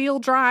all-wheel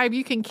drive,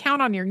 you can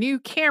count on your new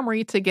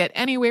Camry to get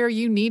anywhere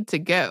you need to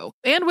go.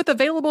 And with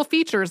available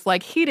features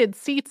like heated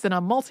seats and a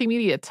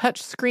multimedia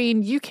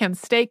touchscreen, you can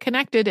stay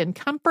connected in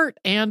comfort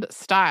and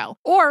style.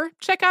 Or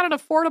check out an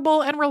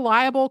affordable and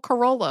reliable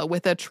Corolla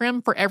with a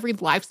trim for every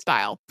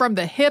lifestyle. From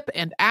the hip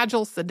and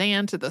agile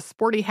sedan to the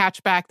sporty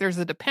hatchback, there's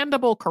a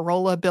dependable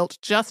Corolla built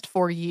just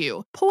for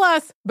you.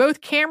 Plus, both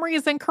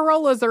Camrys and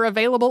Corollas are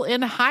available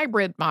in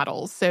hybrid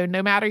models, so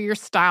no matter your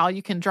style,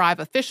 you can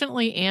drive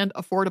efficiently and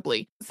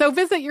affordably. So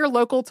visit your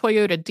local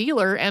Toyota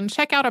dealer and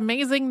check out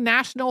amazing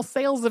national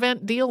sales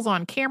event deals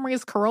on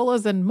Camrys,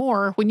 Corollas, and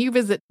more when you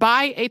visit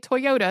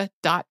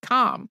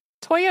buyatoyota.com.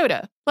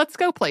 Toyota, let's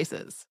go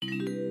places.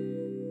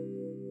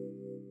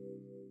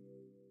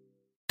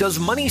 Does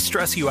money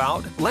stress you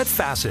out? Let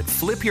Facet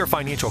flip your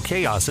financial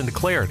chaos into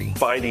clarity.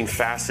 Finding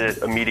Facet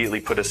immediately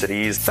put us at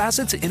ease.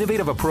 Facet's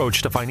innovative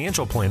approach to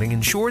financial planning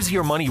ensures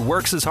your money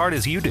works as hard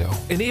as you do,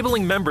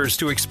 enabling members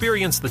to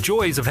experience the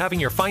joys of having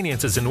your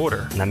finances in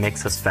order. And that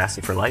makes us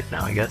Facet for life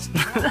now, I guess.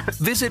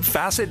 Visit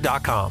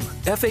Facet.com,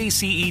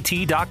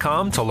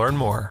 FACET.com to learn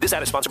more. This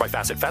ad is sponsored by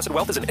Facet. Facet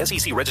Wealth is an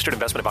SEC registered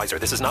investment advisor.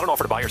 This is not an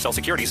offer to buy or sell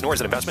securities, nor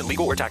is it investment,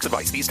 legal, or tax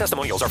advice. These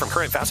testimonials are from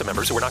current Facet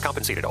members who are not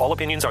compensated. All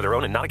opinions are their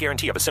own and not a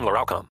guarantee of a similar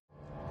outcome.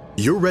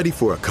 You're ready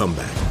for a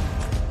comeback.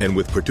 And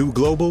with Purdue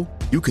Global,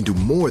 you can do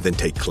more than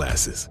take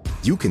classes.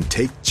 You can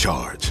take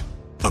charge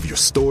of your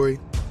story,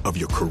 of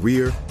your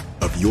career,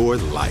 of your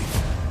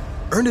life.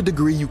 Earn a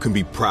degree you can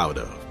be proud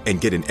of and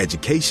get an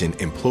education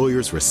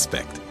employers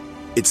respect.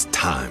 It's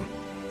time,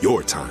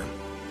 your time,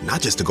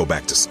 not just to go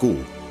back to school,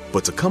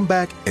 but to come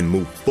back and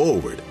move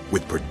forward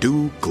with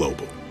Purdue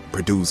Global,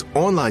 Purdue's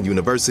online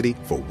university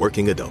for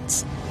working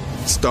adults.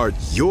 Start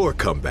your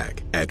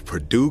comeback at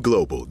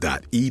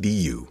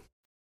purdueglobal.edu.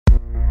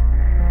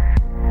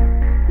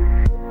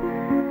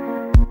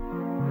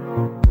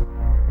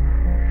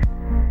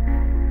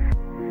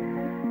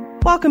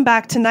 Welcome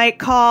back to Night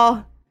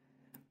Call.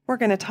 We're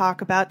going to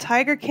talk about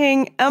Tiger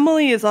King.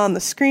 Emily is on the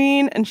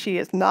screen and she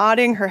is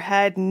nodding her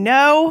head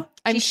no.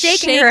 She's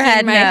shaking her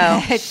head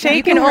no.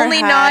 You can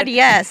only nod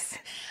yes.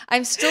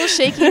 I'm still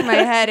shaking my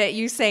head at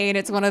you saying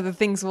it's one of the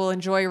things we'll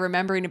enjoy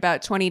remembering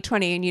about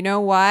 2020. And you know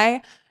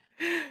why?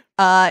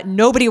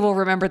 Nobody will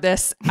remember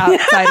this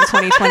outside of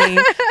 2020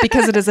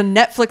 because it is a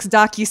Netflix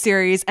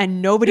docuseries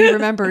and nobody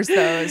remembers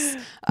those.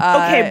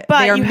 Okay, but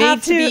they are you made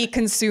have to be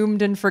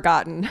consumed and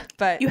forgotten.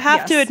 But you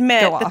have to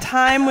admit go the off.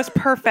 time was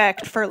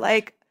perfect for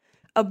like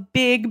a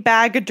big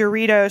bag of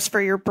Doritos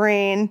for your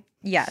brain.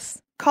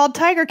 Yes. Called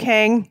Tiger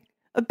King.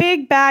 A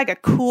big bag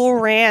of Cool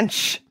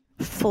Ranch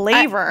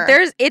flavor.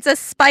 There's a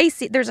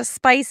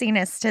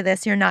spiciness to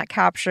this you're not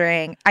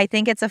capturing. I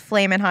think it's a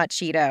Flamin' Hot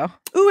Cheeto.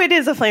 Ooh, it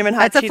is a Flamin'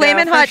 Hot Cheeto. It's a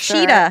Flamin' Hot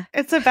Cheetah.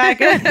 It's a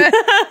bag of...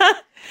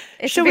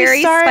 It's a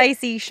very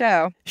spicy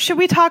show. Should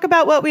we talk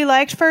about what we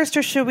liked first,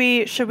 or should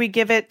we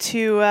give it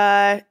to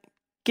the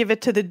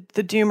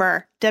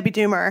Doomer, Debbie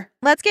Doomer?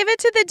 Let's give it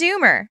to the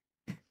Doomer.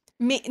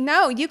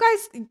 No, you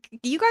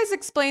guys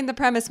explain the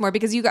premise more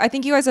because I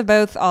think you guys have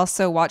both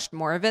also watched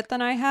more of it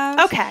than I have.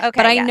 Okay,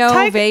 but I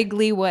know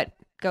vaguely what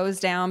goes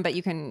down. But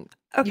you can.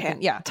 Okay,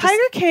 yeah. Tiger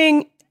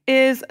King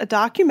is a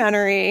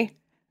documentary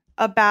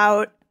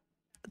about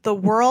the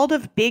world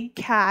of big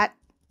cat.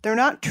 They're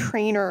not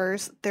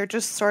trainers. They're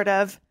just sort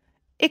of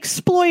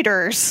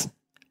exploiters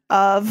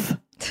of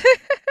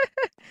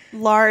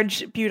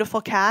large,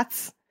 beautiful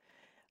cats.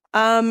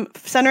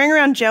 Centering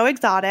around Joe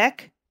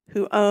Exotic,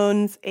 who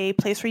owns a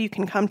place where you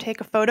can come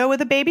take a photo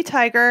with a baby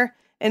tiger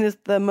and is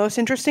the most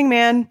interesting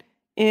man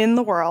in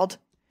the world.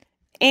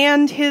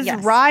 And his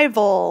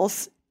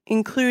rivals,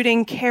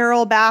 including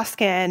Carol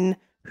Baskin,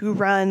 who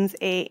runs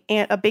a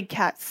big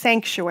cat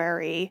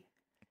sanctuary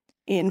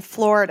in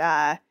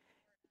Florida.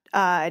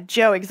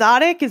 Joe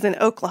Exotic is in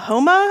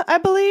Oklahoma, I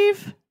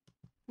believe.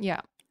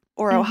 Yeah.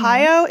 Or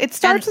Ohio.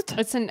 It's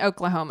in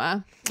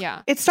Oklahoma.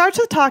 Yeah. It starts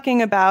with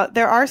talking about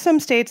there are some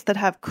states that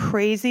have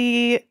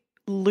crazy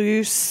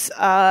loose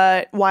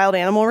wild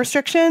animal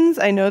restrictions.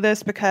 I know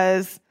this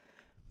because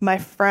my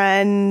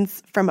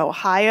friends from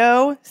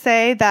Ohio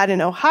say that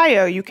in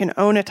Ohio you can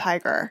own a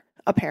tiger,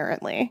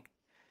 apparently.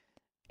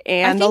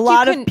 And a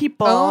lot of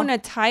people own a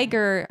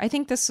tiger. I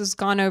think this has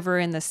gone over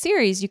in the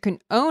series. You can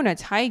own a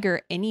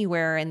tiger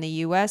anywhere in the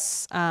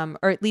U.S.,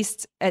 or at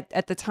least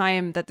at the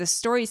time that this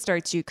story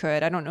starts, you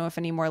could. I don't know if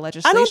any more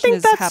legislation. I don't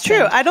think that's happened,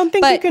 true. I don't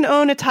think you can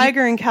own a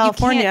tiger in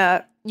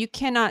California. You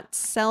cannot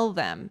sell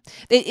them.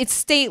 It's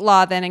state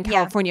law then in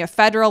California.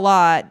 Federal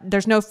law.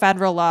 There's no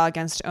federal law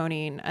against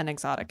owning an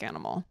exotic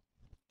animal.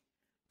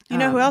 You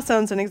know who else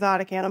owns an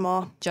exotic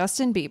animal?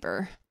 Justin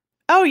Bieber.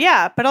 Oh,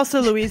 yeah, but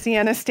also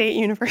Louisiana State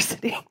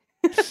University.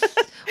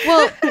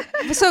 Well,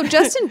 so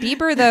Justin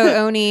Bieber,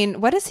 though,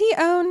 owning... What does he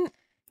own?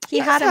 He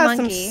had a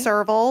monkey. Some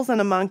servals and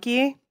a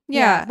monkey.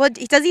 Yeah. Well,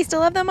 does he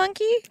still have the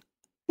monkey?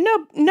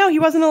 No, he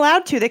wasn't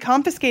allowed to. They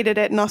confiscated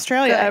it in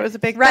Australia. Good. It was a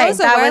big Right, thing.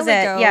 that was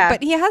it. Ago, yeah.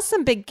 But he has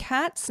some big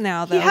cats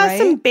now, though, He has right?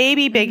 some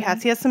baby big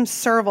cats. He has some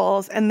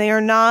servals, and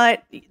they're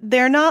not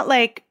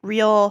like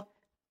real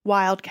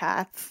wild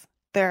cats.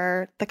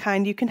 They're the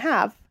kind you can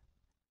have.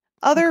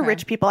 Other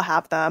rich people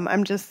have them.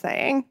 I'm just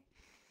saying.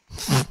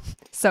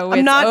 So I'm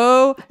it's not-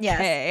 okay.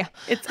 Yes.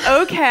 It's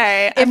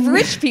okay. If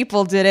rich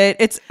people did it,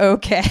 it's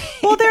okay.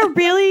 Well, they're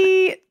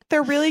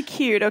really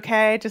cute,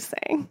 okay? Just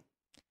saying.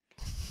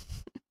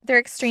 They're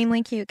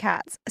extremely cute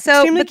cats. So,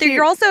 Extremely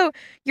but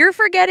you're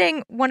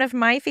forgetting one of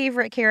my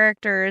favorite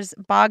characters,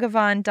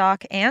 Bhagavan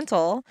Doc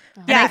Antle.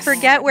 And I Yes.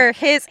 forget where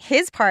his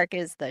park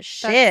is the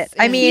shit.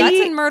 That's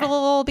in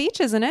Myrtle Beach,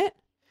 isn't it?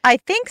 I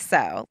think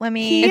so.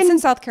 It's in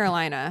South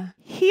Carolina.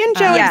 He and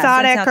Joe Yes, in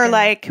Exotic South are Carolina.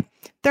 like,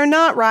 they're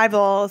not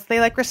rivals. They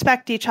like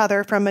respect each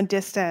other from a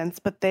distance,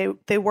 but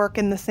they work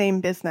in the same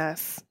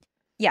business.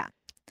 Yeah.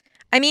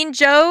 I mean,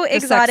 Joe The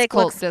Exotic sex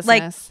cult looks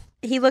like business.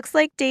 he looks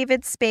like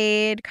David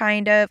Spade,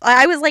 kind of.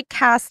 I was like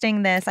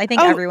casting this. I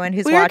think everyone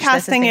who's we were watched this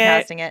has been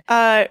casting it.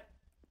 My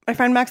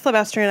friend Max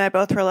Silvestri and I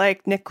both were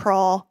like, Nick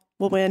Kroll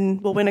will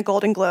win a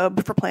Golden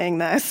Globe for playing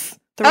this.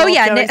 The role of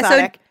Joe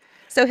Exotic.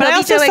 So But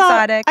he'll be Joe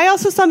Exotic. I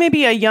also saw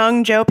maybe a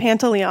young Joe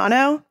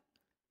Pantoliano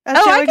as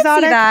Joe I Exotic.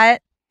 can see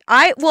that.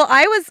 I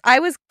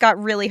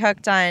got really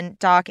hooked on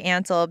Doc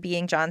Antle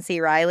being John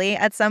C. Reilly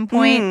at some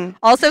point.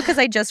 Also because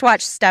I just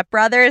watched Step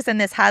Brothers, and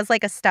this has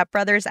like a Step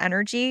Brothers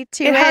energy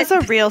to it. It has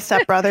a real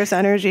Step Brothers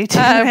energy to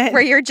it.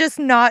 Where you're just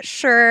not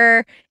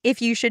sure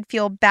if you should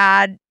feel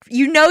bad.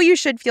 You know you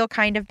should feel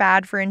kind of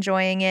bad for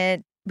enjoying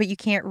it, but you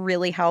can't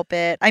really help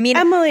it. I mean,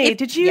 Emily,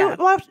 did you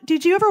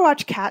ever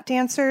watch Cat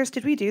Dancers?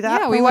 Did we do that?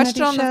 Yeah, for we one watched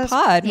of it on these the shows?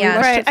 pod. Yeah. We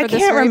watched Right. it for I this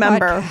can't very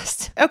remember.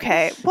 podcast.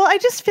 Okay. Well, I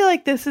just feel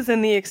like this is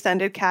in the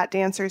extended Cat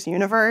Dancers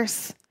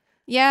universe.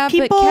 Yeah,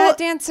 People- but Cat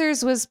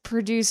Dancers was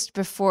produced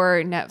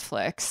before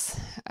Netflix.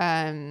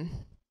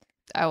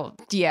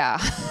 Yeah.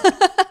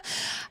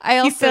 I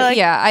also feel like-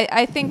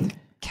 I think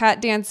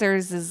Cat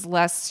Dancers is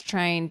less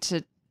trying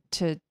to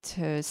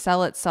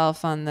sell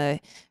itself on the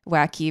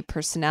wacky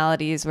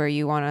personalities where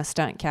you want to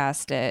stunt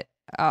cast it.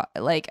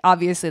 Like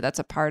obviously that's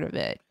a part of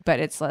it, but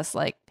it's less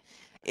like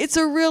it's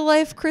a real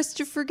life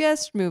Christopher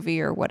Guest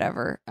movie or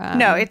whatever.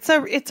 No, it's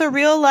a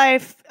real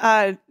life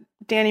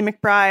Danny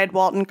McBride,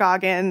 Walton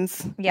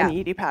Goggins, and the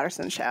Edie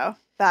Patterson show.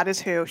 That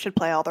is who should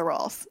play all the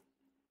roles.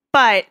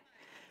 But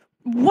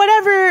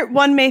whatever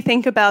one may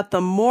think about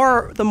the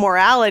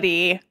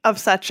morality of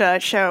such a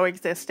show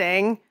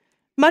existing,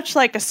 much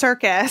like a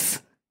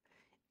circus,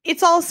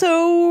 it's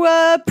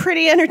also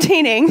pretty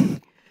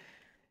entertaining.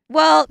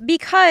 Well,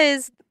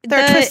 because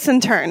there are twists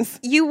and turns.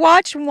 You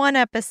watch one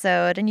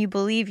episode and you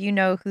believe you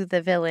know who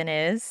the villain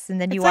is,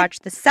 and then you watch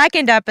the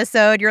second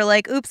episode, you're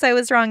like, oops, I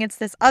was wrong, it's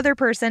this other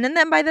person. And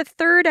then by the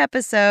third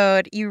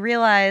episode, you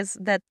realize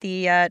that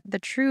the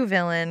true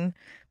villain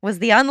was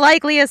the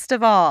unlikeliest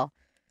of all.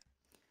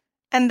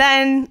 And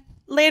then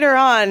later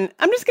on,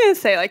 I'm just going to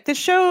say, like, the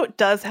show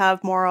does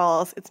have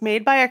morals. It's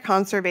made by a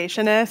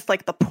conservationist.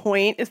 Like, the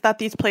point is that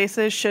these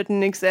places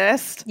shouldn't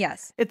exist.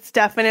 Yes. It's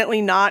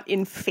definitely not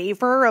in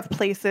favor of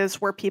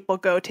places where people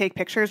go take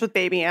pictures with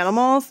baby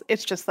animals.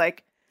 It's just,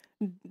 like,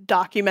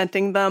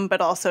 documenting them,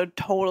 but also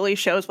totally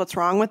shows what's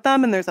wrong with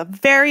them. And there's a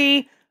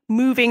very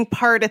moving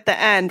part at the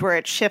end where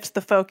it shifts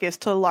the focus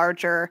to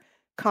larger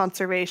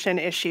conservation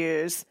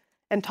issues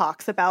and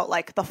talks about,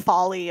 like, the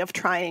folly of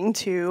trying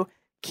to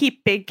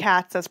keep big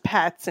cats as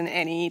pets in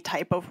any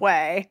type of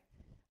way.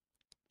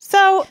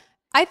 So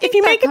I think if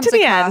you make it to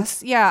the end,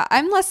 yeah,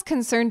 I'm less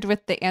concerned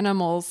with the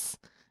animals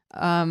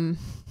in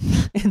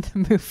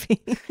the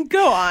movie.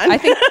 Go on.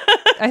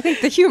 I think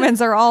the humans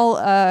are all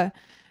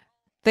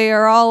they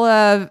are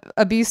all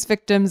abuse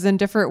victims in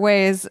different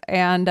ways,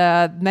 and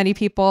many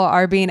people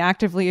are being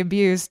actively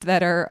abused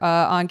that are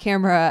on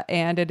camera,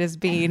 and it is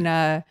being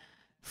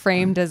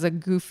framed as a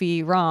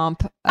goofy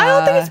romp. I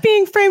don't think it's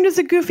being framed as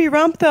a goofy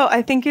romp, though.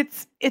 I think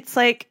it's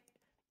like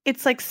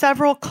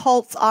several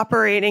cults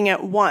operating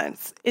at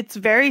once. It's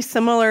very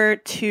similar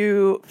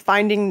to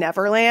Finding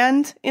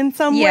Neverland in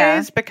some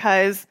ways,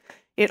 because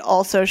it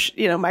also,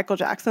 Michael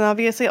Jackson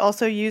obviously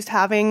also used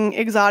having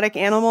exotic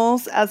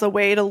animals as a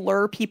way to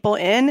lure people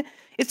in.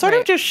 It sort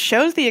of just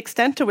shows the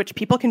extent to which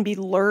people can be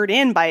lured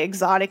in by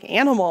exotic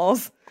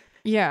animals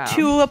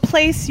to a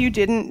place you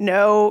didn't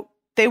know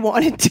they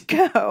wanted to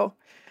go.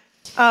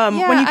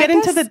 When you get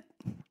into the...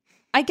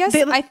 I guess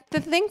the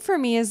thing for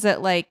me is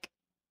that, like,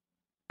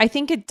 I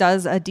think it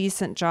does a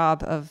decent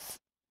job of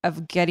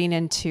getting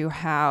into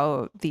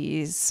how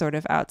these sort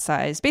of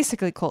outsized,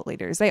 basically cult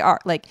leaders, they are,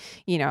 like,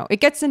 it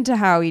gets into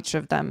how each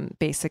of them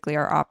basically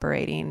are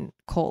operating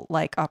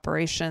cult-like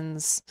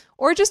operations,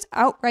 or just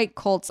outright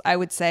cults, I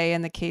would say,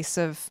 in the case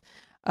of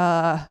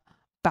Bhagavan.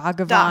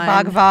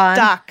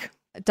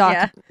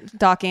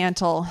 Doc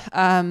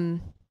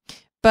Antle.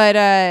 But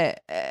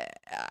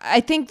I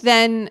think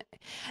then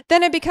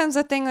it becomes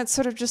a thing that's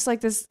sort of just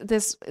like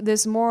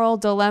this moral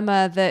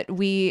dilemma that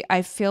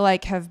I feel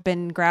like have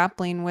been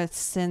grappling with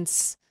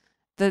since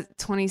the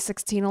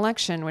 2016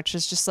 election, which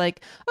is just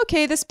like,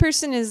 okay, this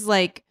person is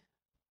like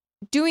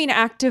doing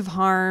active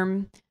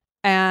harm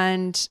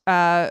and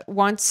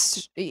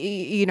wants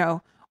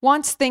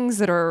things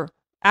that are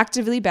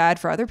actively bad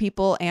for other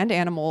people and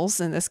animals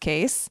in this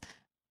case.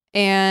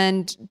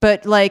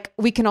 But like,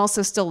 we can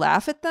also still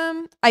laugh at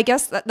them. I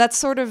guess that's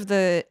sort of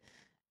the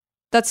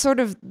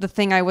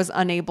thing I was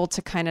unable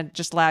to kind of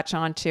just latch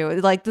onto.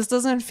 Like, this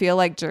doesn't feel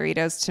like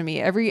Doritos to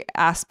me. Every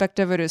aspect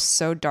of it is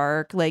so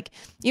dark. Like,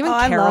 even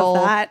Carol. I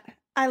love that.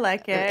 I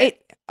like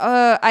it.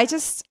 I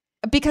just,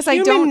 because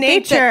Human I don't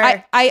nature. think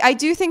that I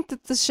do think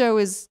that the show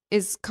is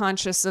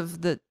conscious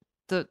of the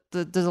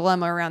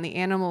dilemma around the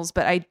animals,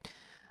 but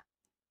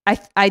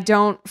I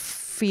don't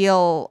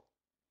feel.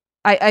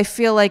 I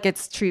feel like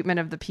its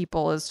treatment of the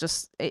people is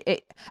just,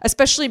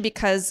 especially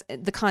because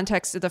the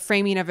context of the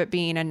framing of it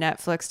being a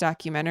Netflix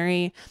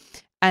documentary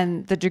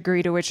and the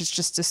degree to which it's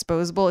just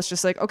disposable. It's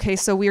just like, okay,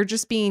 so we're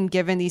just being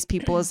given these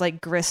people as like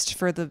grist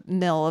for the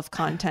mill of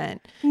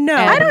content. No,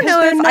 I don't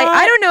know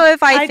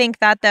if I think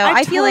that, though.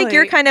 I feel like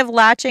you're kind of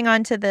latching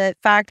onto the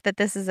fact that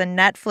this is a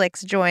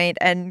Netflix joint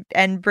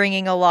and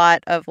bringing a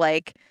lot of,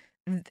 like,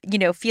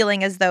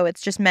 feeling as though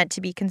it's just meant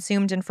to be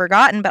consumed and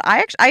forgotten. But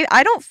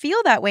I don't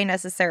feel that way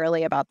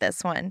necessarily about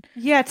this one.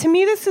 Yeah, to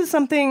me, this is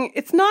something,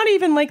 it's not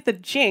even like the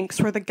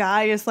Jinx where the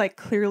guy is like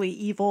clearly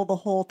evil the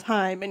whole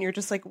time and you're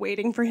just like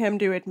waiting for him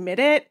to admit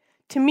it.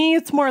 To me,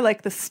 it's more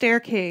like The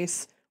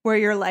Staircase, where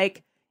you're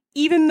like,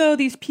 even though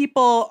these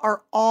people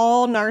are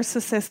all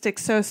narcissistic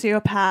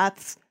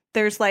sociopaths,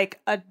 there's like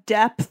a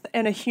depth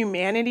and a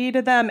humanity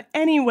to them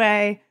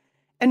anyway.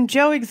 And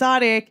Joe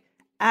Exotic,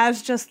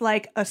 as just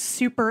like a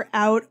super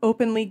out,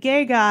 openly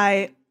gay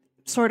guy,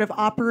 sort of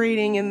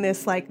operating in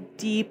this like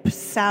deep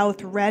South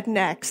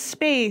redneck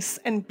space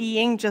and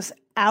being just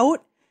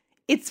out,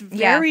 it's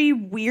very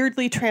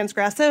weirdly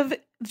transgressive.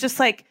 Just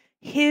like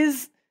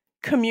his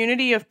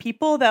community of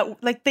people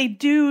that like they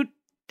do,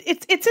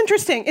 it's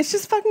interesting. It's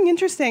just fucking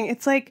interesting.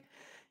 It's like,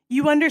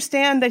 you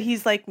understand that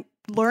he's like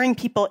luring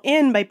people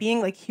in by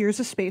being like,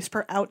 here's a space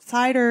for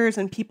outsiders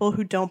and people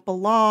who don't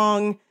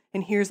belong.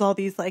 And here's all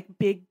these like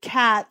big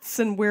cats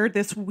and we're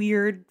this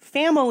weird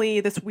family,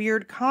 this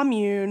weird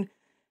commune.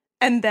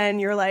 And then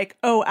you're like,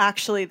 oh,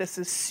 actually, this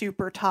is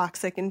super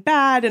toxic and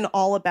bad and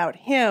all about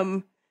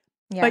him.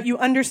 Yeah. But you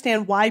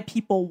understand why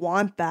people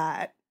want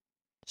that.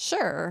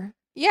 Sure.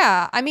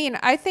 Yeah. I mean,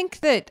 I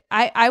think that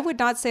I would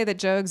not say that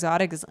Joe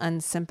Exotic is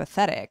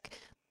unsympathetic.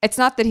 it's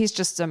not that he's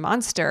just a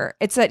monster.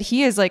 It's that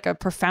he is like a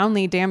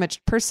profoundly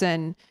damaged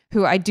person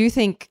who I do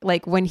think,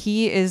 like, when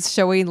he is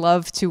showing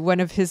love to one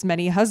of his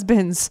many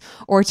husbands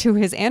or to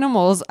his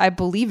animals, I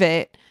believe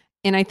it.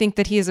 And I think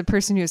that he is a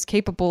person who is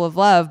capable of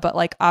love, but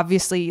like,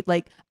 obviously,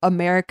 like,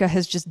 America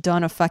has just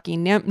done a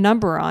fucking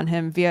number on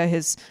him via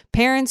his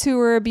parents who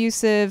were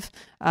abusive,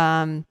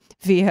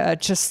 via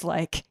just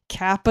like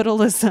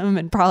capitalism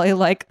and probably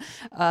like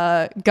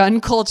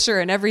gun culture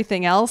and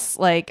everything else.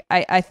 Like,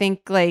 I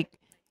think like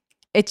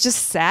it's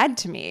just sad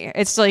to me.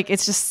 It's like,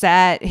 it's just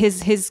sad.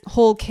 His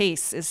whole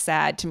case is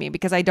sad to me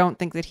because I don't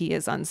think that he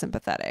is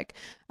unsympathetic.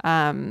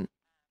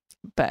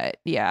 But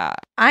yeah,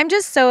 I'm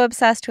just so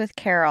obsessed with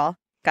Carol.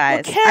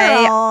 Guys,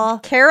 well,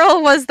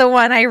 Carol was the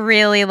one I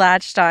really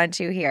latched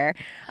onto here.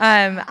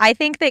 I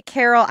think that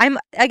Carol,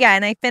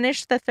 I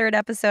finished the 3rd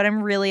episode.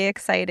 I'm really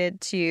excited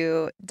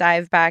to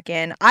dive back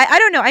in. I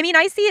don't know. I mean,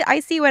 I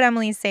see what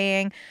Emily's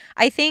saying.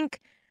 I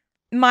think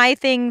my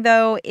thing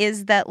though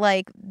is that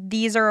like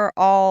these are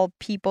all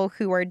people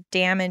who are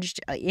damaged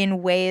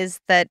in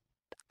ways that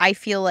I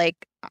feel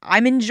like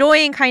I'm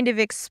enjoying kind of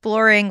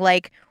exploring,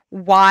 like,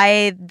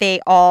 why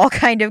they all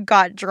kind of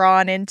got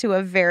drawn into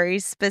a very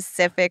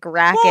specific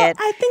racket. Well,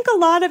 I think a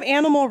lot of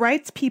animal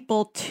rights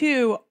people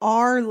too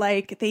are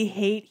like, they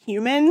hate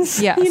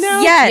humans. Yes. You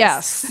know?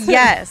 Yes.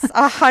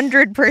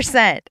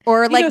 100%.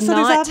 Or like, you know, so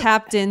not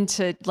tapped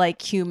into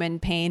like human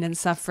pain and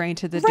suffering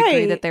to the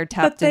degree that they're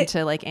tapped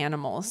into like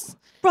animals.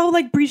 Well,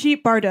 like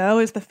Brigitte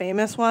Bardot is the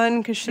famous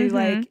one because she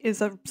like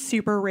is a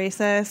super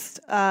racist,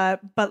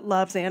 but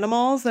loves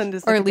animals and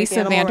is like, or a Lisa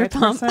big animal rights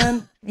Vanderpump.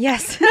 person.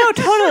 Yes. No,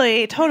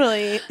 totally.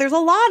 There's a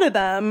lot of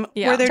them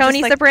where they're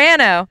Tony just like,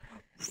 Soprano.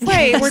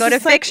 Right, Go to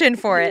fiction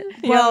for it.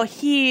 Well,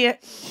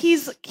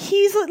 he's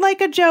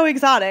like a Joe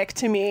Exotic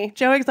to me.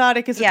 Joe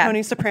Exotic is a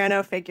Tony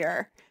Soprano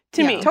figure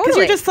to me. Because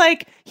you're just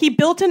like, he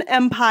built an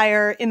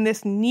empire in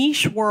this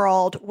niche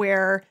world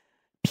where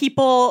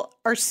people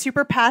are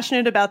super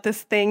passionate about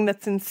this thing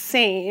that's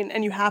insane,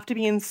 and you have to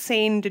be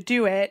insane to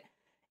do it.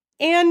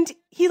 And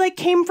he like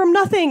came from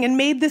nothing and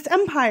made this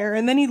empire,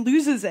 and then he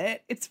loses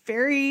it. It's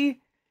very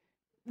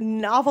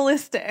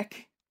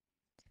novelistic.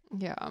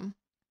 Yeah.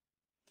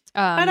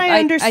 But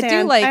I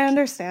understand. I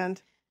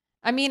understand.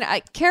 I mean,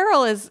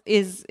 Carol is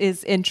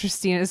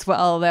interesting as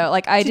well, though.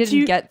 Like, I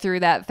didn't get through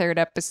that 3rd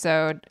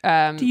episode,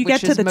 Do you which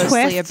get to is the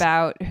mostly twist?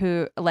 about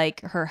who, like,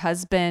 her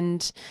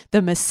husband,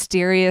 the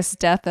mysterious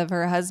death of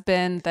her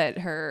husband that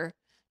her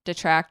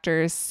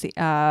detractors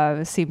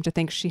seem to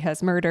think she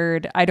has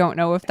murdered. I don't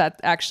know if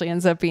that actually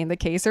ends up being the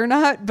case or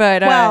not.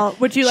 But well,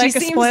 would you like she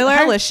a seems spoiler?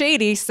 hella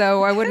shady,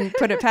 so I wouldn't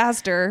put it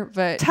past her.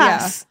 But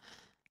Tess,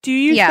 do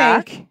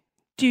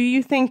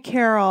you think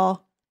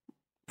Carol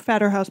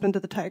fed her husband to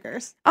the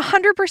tigers?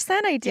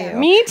 100% I do. Yeah,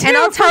 me too. And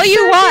I'll tell for you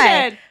sure why.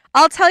 she did.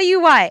 I'll tell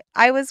you why.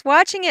 I was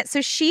watching it.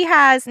 So she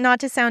has, not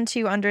to sound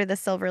too under the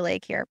Silver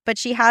Lake here, but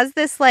she has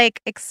this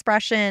like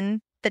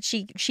expression that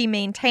she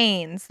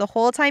maintains the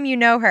whole time you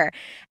know her.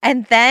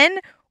 And then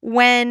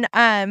when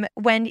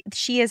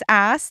she is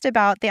asked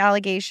about the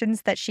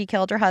allegations that she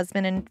killed her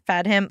husband and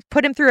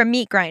put him through a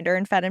meat grinder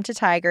and fed him to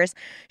tigers,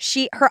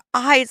 her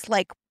eyes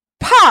like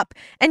pop,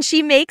 and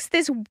she makes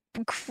the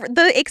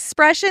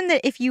expression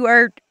that if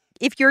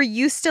you're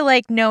used to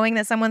like knowing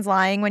that someone's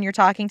lying when you're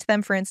talking to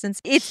them, for instance,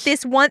 it's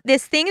this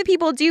thing that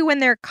people do when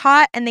they're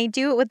caught, and they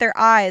do it with their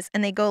eyes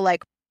and they go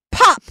like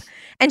pop,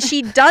 and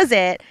she does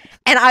it.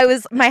 And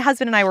my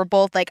husband and I were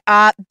both like,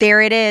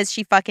 there it is.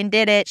 She fucking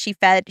did it. She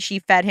fed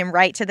him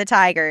right to the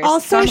tigers.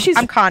 Also,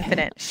 I'm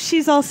confident.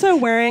 She's also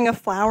wearing a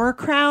flower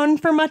crown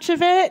for much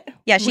of it.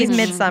 Yeah, she's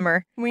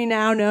midsummer. We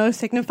now know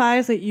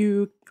signifies that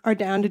you are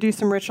down to do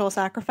some ritual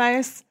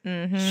sacrifice.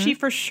 Mm-hmm. She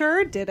for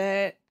sure did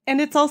it. And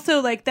it's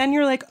also like, then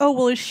you're like, oh,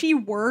 well, is she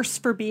worse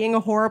for being a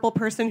horrible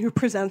person who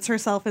presents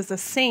herself as a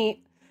saint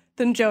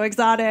than Joe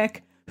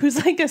Exotic,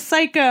 who's like a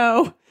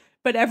psycho,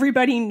 but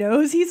everybody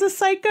knows he's a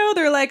psycho?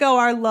 They're like, oh,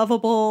 our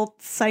lovable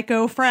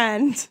psycho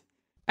friend.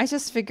 I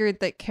just figured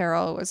that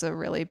Carol was a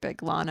really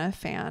big Lana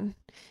fan,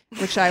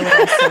 which I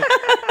would also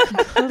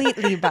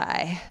completely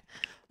buy.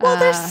 Well,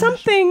 there's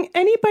something,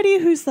 anybody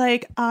who's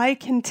like, I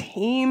can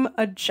tame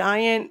a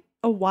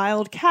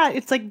wild cat,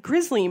 it's like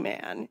Grizzly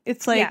Man.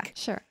 It's like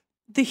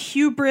the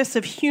hubris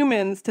of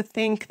humans to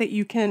think that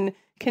you can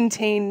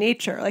contain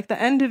nature. Like,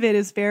 the end of it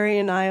is very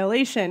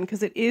annihilation,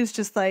 because it is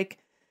just like,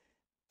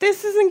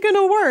 this isn't going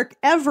to work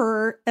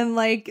ever. And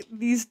like,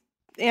 these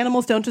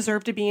animals don't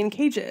deserve to be in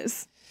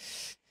cages.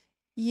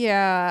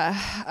 Yeah.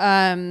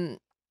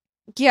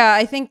 Yeah,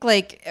 I think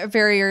like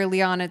very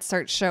early on it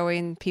starts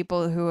showing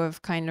people who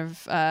have kind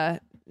of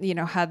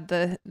had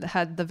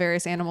the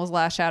various animals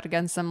lash out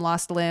against them,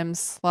 lost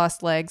limbs,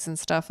 lost legs and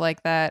stuff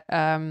like that.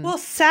 Well,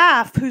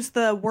 Saf, who's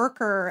the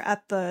worker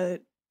at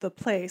the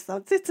place,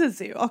 it's a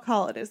zoo. I'll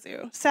call it a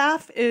zoo.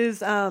 Saf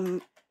is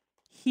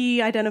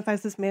he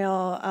identifies as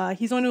male.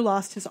 He's the one who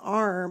lost his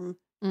arm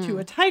to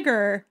a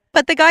tiger.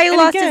 But the guy who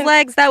lost his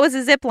legs, that was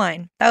a zip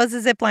line. That was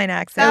a zip line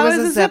accident. That was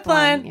a zip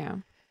line. Yeah.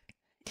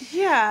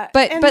 Yeah.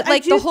 But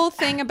like the whole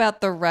thing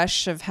about the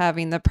rush of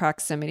having the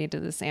proximity to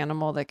this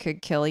animal that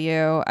could kill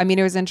you. I mean,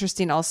 it was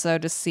interesting also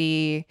to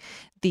see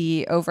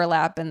the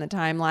overlap in the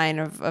timeline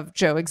of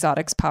Joe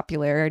Exotic's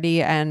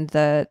popularity and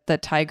the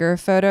tiger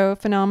photo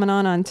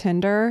phenomenon on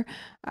Tinder.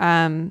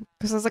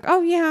 Because I was like,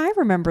 oh yeah, I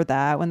remember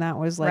that when that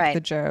was like the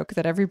joke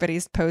that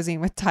everybody's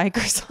posing with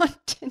tigers on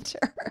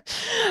Tinder.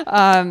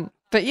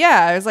 But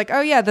yeah, I was like,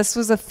 oh yeah, this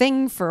was a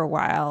thing for a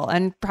while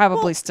and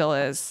probably still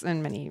is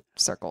in many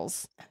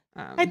circles.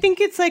 I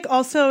think it's like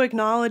also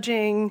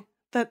acknowledging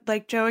that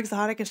like Joe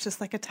Exotic is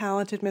just like a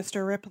talented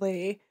Mr.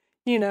 Ripley,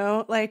 you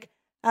know, like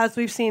as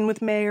we've seen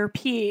with Mayor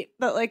Pete,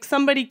 that like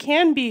somebody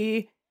can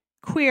be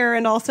queer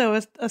and also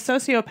a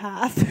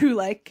sociopath who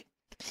like.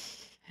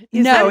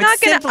 I'm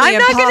not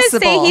gonna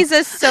say he's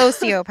a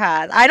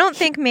sociopath. I don't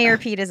think Mayor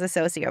Pete is a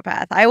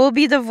sociopath. I will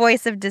be the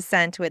voice of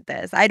dissent with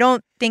this. I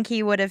don't think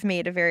he would have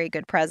made a very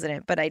good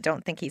president, but I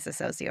don't think he's a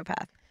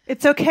sociopath.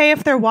 It's okay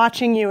if they're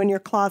watching you in your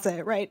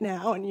closet right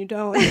now and you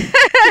don't.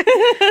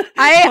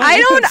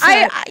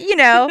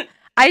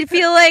 I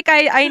feel like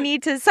I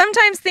need to.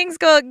 Sometimes things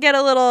get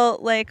a little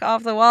like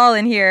off the wall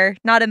in here,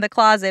 not in the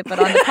closet, but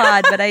on the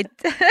pod. But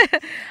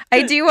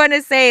I do want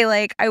to say,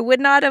 like, I would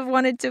not have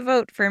wanted to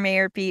vote for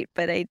Mayor Pete,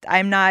 but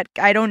I'm not.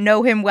 I don't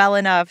know him well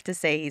enough to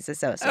say he's a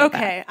sociopath.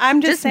 Okay,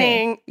 I'm just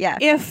saying. Yeah.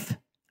 If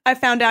I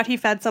found out he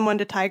fed someone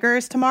to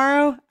tigers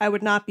tomorrow, I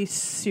would not be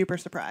super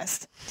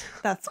surprised.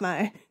 That's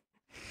my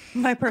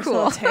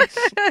personal take.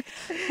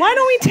 Why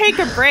don't we take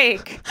a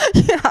break?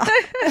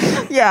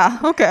 Yeah,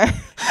 okay.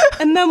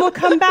 And then we'll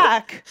come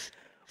back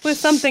with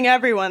something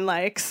everyone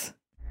likes.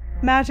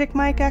 Magic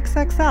Mike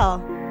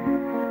XXL.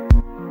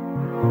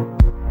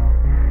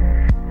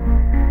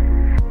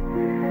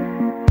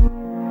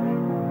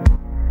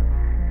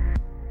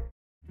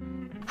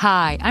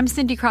 Hi, I'm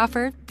Cindy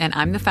Crawford, and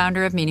I'm the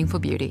founder of Meaningful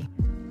Beauty.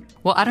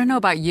 Well, I don't know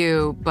about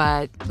you,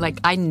 but like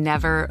I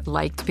never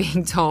liked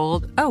being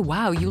told, oh,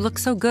 wow, you look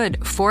so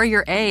good for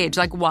your age.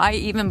 Like, why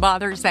even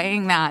bother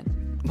saying that?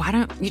 Why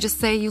don't you just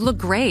say you look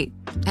great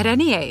at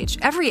any age,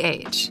 every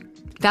age?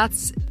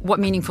 That's what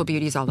Meaningful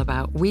Beauty is all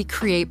about. We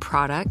create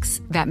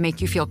products that make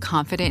you feel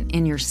confident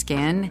in your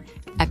skin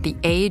at the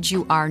age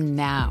you are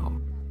now.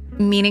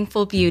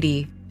 Meaningful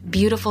Beauty.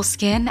 Beautiful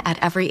skin at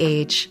every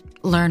age.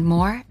 Learn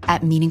more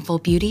at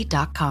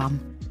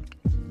meaningfulbeauty.com.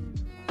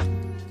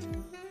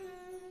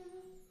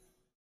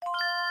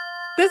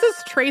 This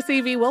is Tracy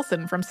V.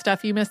 Wilson from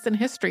Stuff You Missed in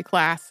History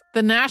Class.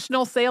 The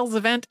national sales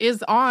event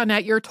is on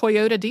at your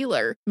Toyota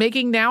dealer,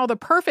 making now the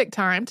perfect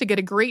time to get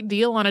a great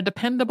deal on a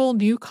dependable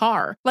new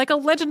car. Like a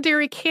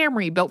legendary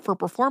Camry built for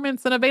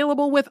performance and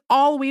available with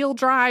all-wheel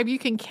drive, you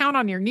can count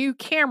on your new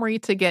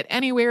Camry to get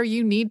anywhere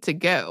you need to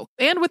go.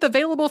 And with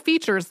available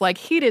features like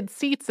heated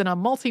seats and a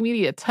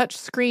multimedia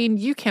touchscreen,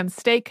 you can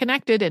stay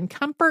connected in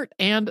comfort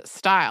and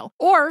style.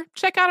 Or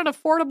check out an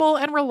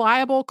affordable and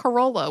reliable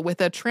Corolla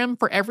with a trim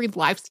for every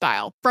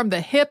lifestyle. From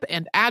the hip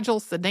and agile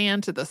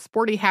sedan to the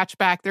sporty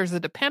hatchback, there's a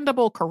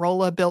dependable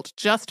Corolla built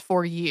just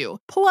for you.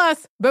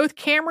 Plus, both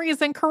Camrys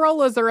and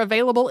Corollas are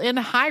available in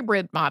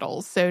hybrid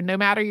models, so no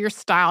matter your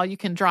style, you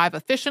can drive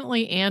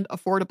efficiently and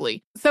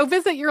affordably. So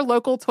visit your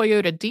local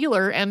Toyota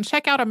dealer and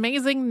check out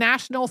amazing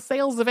national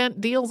sales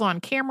event deals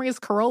on Camrys,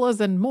 Corollas,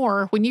 and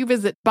more when you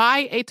visit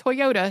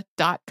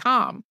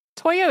buyatoyota.com.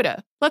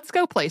 Toyota, let's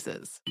go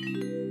places.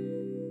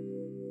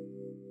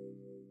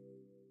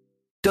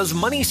 Does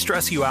money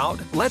stress you out?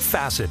 Let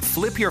Facet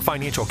flip your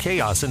financial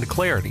chaos into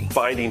clarity.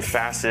 Finding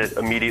Facet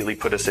immediately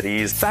put us at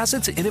ease.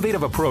 Facet's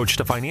innovative approach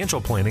to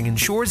financial planning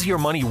ensures your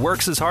money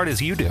works as hard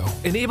as you do,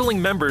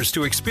 enabling members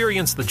to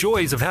experience the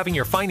joys of having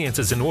your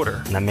finances in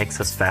order. And that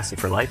makes us Facet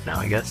for life now,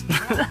 I guess.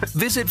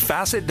 Visit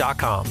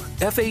Facet.com,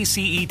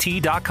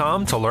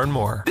 FACET.com to learn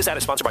more. This ad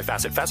is sponsored by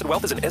Facet. Facet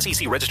Wealth is an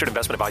SEC registered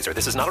investment advisor.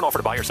 This is not an offer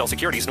to buy or sell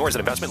securities, nor is it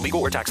investment, legal,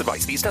 or tax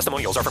advice. These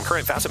testimonials are from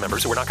current Facet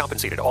members who are not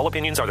compensated. All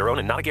opinions are their own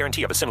and not a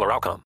guarantee of a similar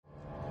outcome.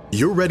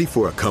 You're ready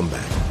for a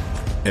comeback.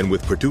 And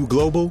with Purdue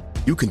Global,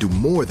 you can do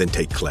more than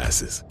take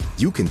classes.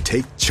 You can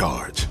take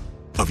charge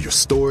of your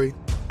story,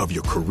 of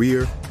your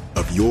career,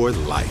 of your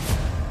life.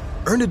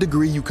 Earn a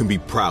degree you can be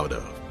proud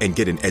of and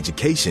get an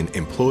education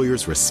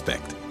employers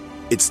respect.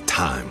 It's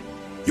time,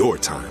 your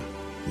time,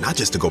 not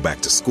just to go back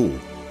to school,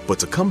 but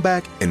to come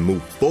back and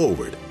move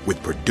forward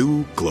with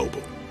Purdue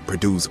Global,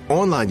 Purdue's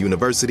online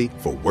university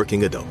for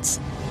working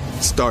adults.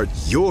 Start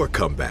your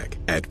comeback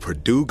at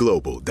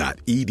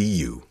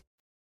purdueglobal.edu.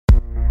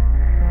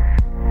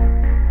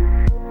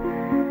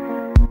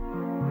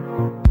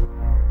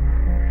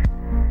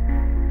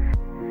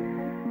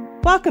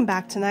 Welcome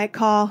back to Night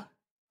Call.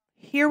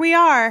 Here we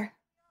are,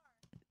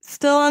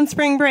 still on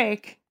spring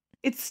break.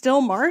 It's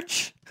still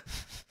March.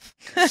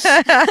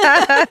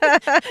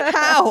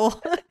 How?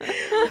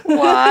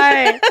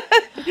 Why?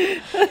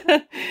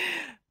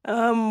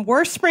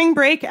 Worst spring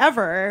break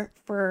ever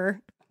for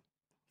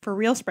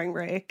real spring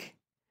break.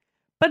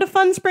 But a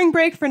fun spring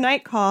break for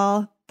Night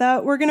Call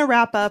that we're going to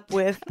wrap up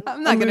with.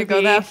 I'm not going to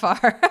go that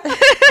far.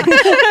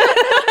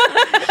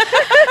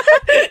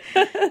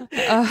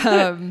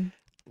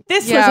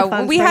 This was a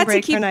fun we had to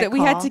break keep for Night we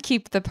had Call. to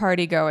keep the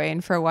party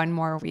going for one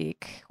more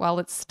week while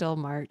it's still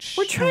March.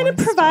 We're trying to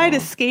provide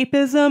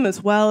escapism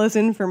as well as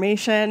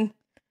information,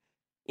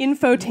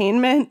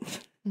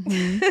 infotainment.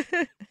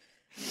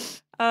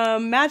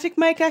 Magic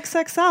Mike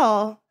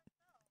XXL,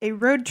 a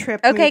road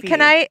trip. Okay,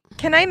 movie.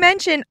 can I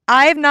mention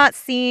I've not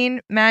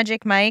seen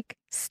Magic Mike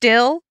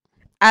still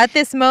at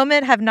this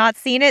moment, have not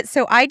seen it.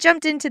 So I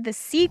jumped into the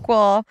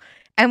sequel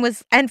and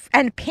was and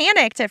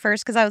panicked at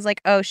first because I was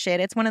like, oh shit,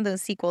 it's one of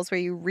those sequels where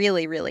you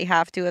really, really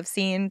have to have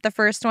seen the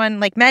first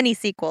one, like many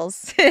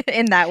sequels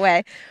in that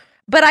way.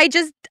 But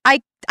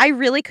I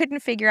really couldn't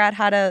figure out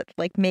how to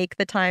like make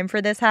the time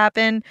for this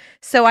happen.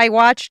 So I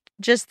watched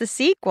just the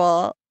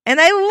sequel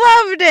and I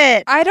loved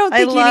it. I don't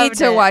think you need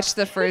to it. watch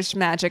the first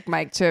Magic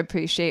Mike to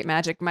appreciate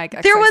Magic Mike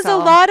XXL. There was a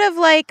lot of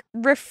like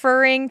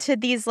referring to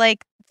these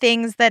like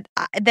things that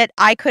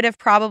I could have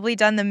probably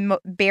done the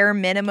bare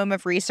minimum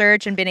of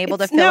research and been able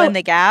to fill in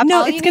the gaps.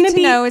 No, all you need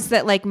to know is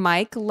that like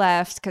Mike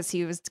left because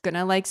he was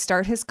gonna like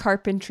start his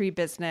carpentry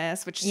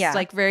business, which is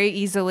like very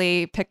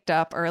easily picked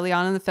up early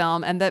on in the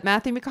film, and that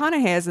Matthew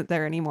McConaughey isn't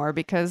there anymore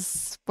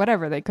because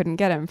whatever, they couldn't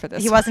get him for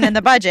this. He wasn't in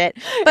the budget.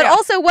 But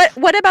also,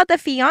 what about the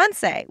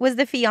fiance? Was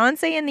the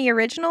fiance in the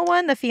original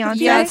one? The fiance?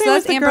 Fiance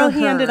was the girl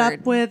he ended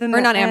up with in or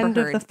the not end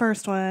Amber of the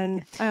first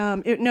one.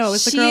 It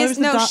was the she girl. Is,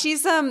 who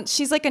was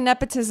she's like a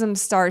nepotism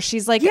star.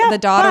 She's like the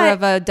daughter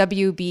of a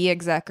WB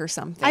exec or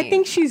something. I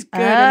think she's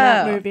good in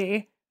that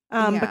movie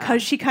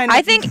because she kind of.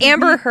 I think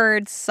Amber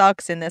Heard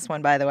sucks in this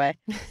one. By the way,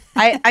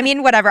 I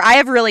mean whatever. I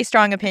have really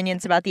strong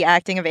opinions about the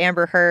acting of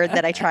Amber Heard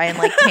that I try and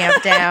like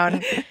tamp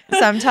down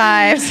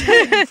sometimes.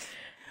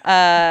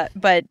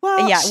 But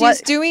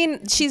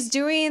she's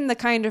doing the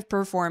kind of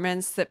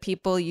performance that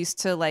people used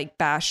to like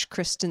bash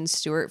Kristen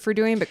Stewart for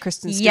doing, but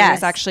Kristen Stewart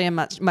is actually a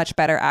much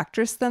better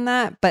actress than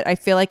that. But I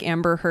feel like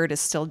Amber Heard is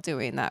still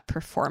doing that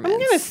performance. I'm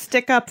gonna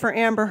stick up for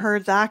Amber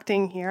Heard's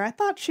acting here. I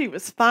thought she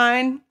was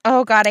fine.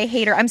 Oh God, I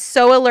hate her. I'm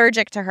so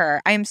allergic to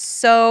her. I'm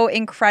so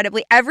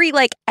incredibly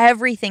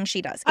everything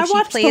she does. If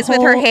she plays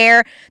with her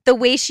hair, the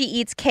way she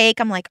eats cake,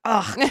 I'm like,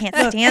 oh, I can't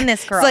stand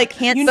this girl. It's like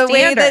can't the way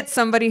stand her. that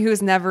somebody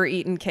who's never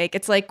eaten cake.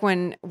 It's like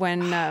when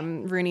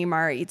Rooney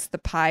Mara eats the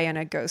pie in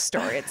a ghost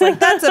story. It's like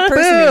that's a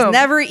person who's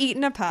never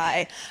eaten a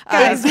pie.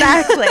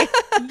 Exactly.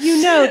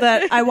 You know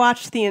that I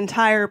watched the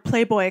entire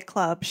Playboy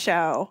Club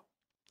show.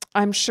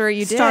 I'm sure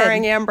you did.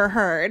 Starring Amber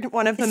Heard,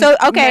 one of the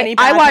many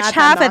bad I watched Mad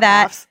Men half of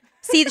that. knockoffs.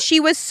 See, she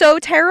was so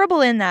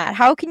terrible in that.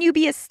 How can you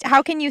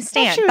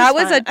stand? I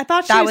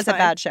thought that she was a fine.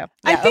 bad show.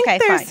 I Yeah, think okay,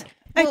 there's fine.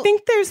 I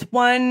think there's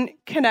one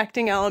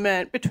connecting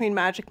element between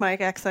Magic Mike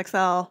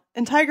XXL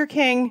and Tiger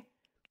King,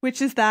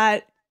 which is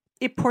that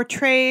it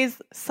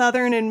portrays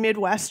Southern and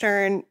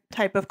Midwestern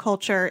type of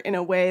culture in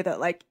a way that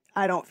like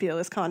I don't feel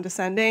is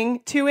condescending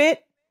to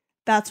it.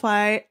 That's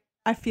why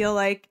I feel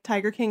like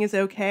Tiger King is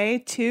okay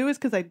too, is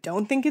because I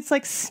don't think it's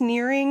like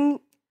sneering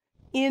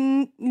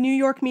in New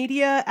York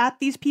media at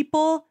these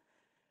people.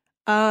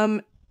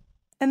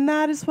 And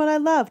that is what I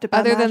loved about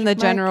Other than the Magic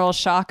Mike. general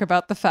shock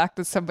about the fact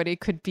that somebody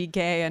could be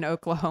gay in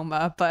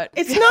Oklahoma, but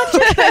It's not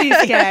just that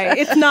he's gay.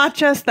 It's not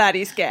just that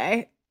he's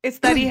gay. It's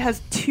that he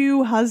has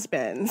two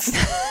husbands.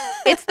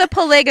 It's the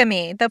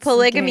polygamy. The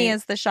polygamy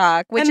is the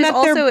shock, which and is that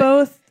also they're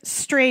both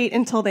straight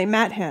until they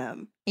met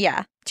him.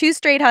 Yeah, 2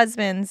 straight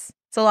husbands.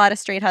 It's a lot of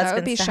straight husbands. that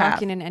would be to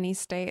shocking have. in any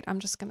state. I'm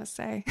just gonna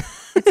say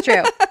It's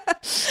true.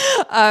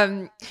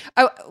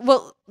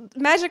 Well,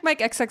 Magic Mike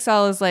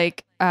XXL is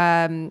like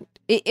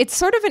it's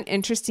sort of an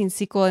interesting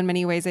sequel in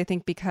many ways, I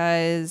think,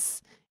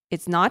 because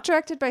it's not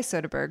directed by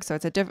Soderbergh, so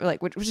it's a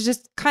different which is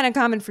just kind of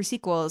common for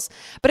sequels,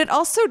 but it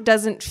also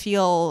doesn't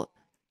feel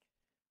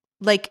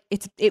like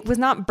it was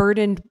not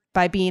burdened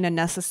by being a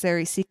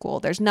necessary sequel.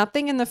 There's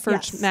nothing in the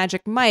first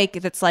Magic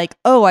Mike that's like,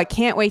 oh, I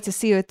can't wait to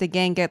see what the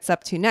gang gets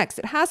up to next.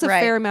 It has a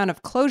fair amount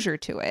of closure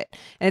to it.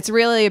 And it's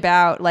really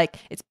about like,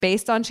 it's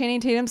based on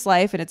Channing Tatum's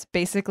life, and it's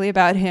basically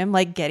about him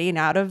like getting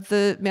out of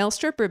the male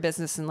stripper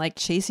business and like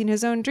chasing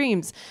his own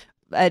dreams.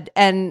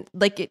 And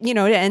like, it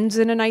ends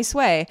in a nice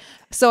way.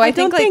 So I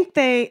don't think think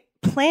they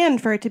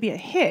planned for it to be a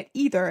hit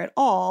either at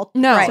all.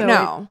 No, So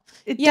no.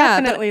 It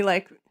Yeah,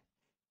 definitely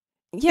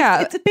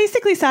Yeah. It's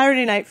basically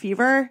Saturday Night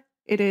Fever.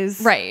 It is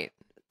right.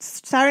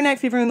 Saturday Night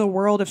Fever in the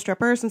world of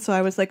strippers, and so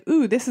I was like,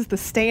 "Ooh, this is the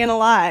staying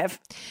alive."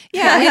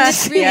 Yeah, and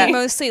it's really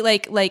mostly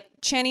like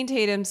Channing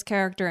Tatum's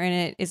character in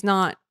it is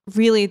not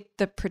really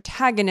the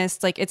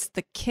protagonist. Like it's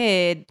the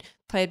kid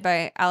played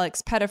by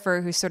Alex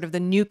Pettyfer, who's sort of the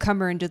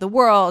newcomer into the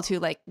world, who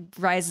like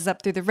rises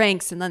up through the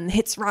ranks and then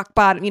hits rock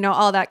bottom.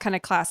 All that kind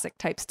of classic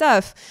type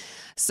stuff.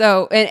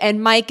 So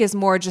and Mike is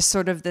more just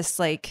sort of this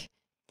like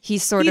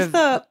he's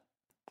the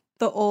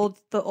old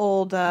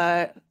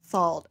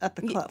salt at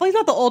the club. Well, he's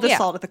not the oldest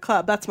salt at the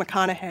club. That's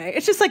McConaughey.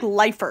 It's just like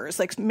lifers,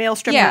 like male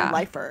stripper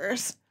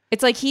lifers.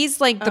 It's like he's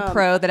like the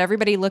pro that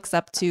everybody looks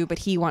up to, but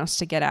he wants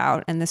to get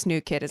out. And this new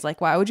kid is like,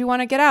 why would you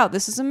want to get out?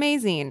 This is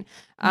amazing.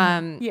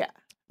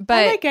 But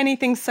I like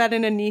anything set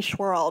in a niche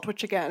world,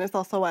 which again is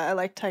also why I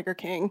like Tiger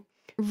King.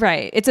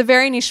 Right. It's a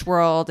very niche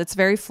world. It's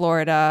very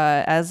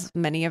Florida, as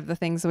many of the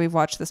things that we've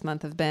watched this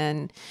month have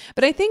been.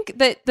 But I think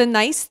that the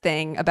nice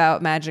thing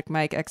about Magic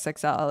Mike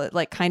XXL, it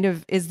like kind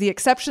of is the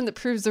exception that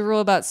proves the rule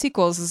about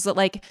sequels, is that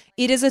like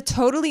it is a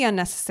totally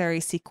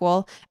unnecessary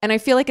sequel. And I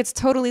feel like it's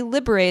totally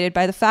liberated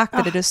by the fact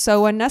that it is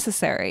so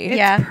unnecessary.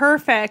 It's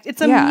perfect.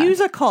 It's a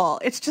musical.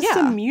 It's just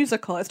a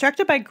musical. It's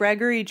directed by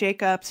Gregory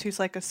Jacobs, who's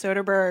like a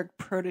Soderbergh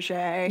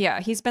protege. Yeah,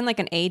 he's been like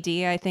an AD,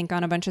 I think,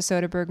 on a bunch of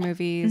Soderbergh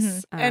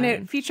movies. And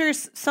it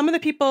features some of the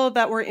people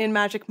that were in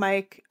Magic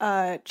Mike,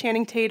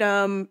 Channing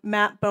Tatum,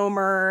 Matt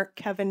Bomer,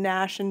 Kevin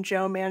Nash, and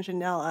Joe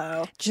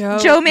Manganiello.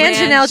 Joe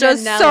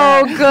Manganiello's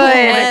so good. Oh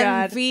my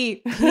God.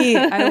 MVP.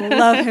 I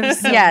love him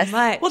so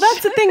much. Well,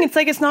 that's the thing. It's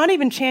like, it's not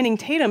even Channing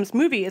Tatum's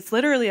movie. It's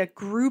literally a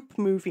group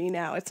movie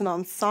now. It's an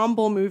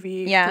ensemble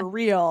movie for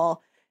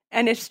real.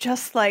 And it's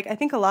just like, I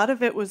think a lot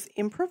of it was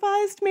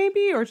improvised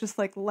maybe, or just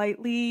like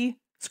lightly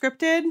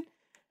scripted.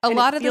 A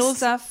lot of the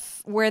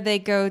stuff where they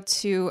go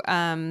to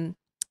the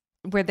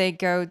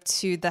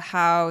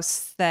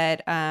house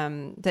that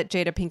that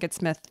Jada Pinkett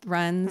Smith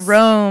runs,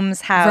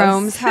 Rome's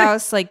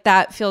house, like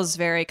that feels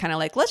very kind of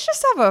like, let's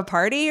just have a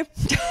party and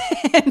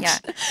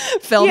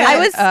film it. I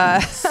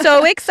was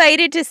so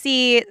excited to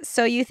see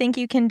So You Think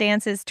You Can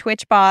Dance's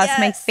Twitch boss,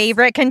 my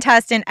favorite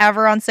contestant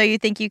ever on So You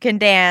Think You Can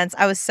Dance.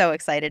 I was so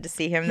excited to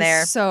see him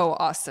there. So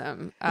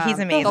awesome. He's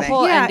amazing. The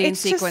whole ending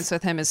sequence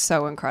with him is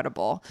so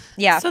incredible.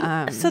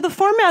 Yeah. So the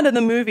format of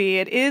the movie,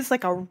 it is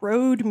like a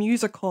road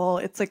musical.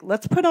 It's like,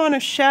 let's put on a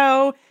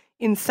show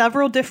in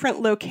several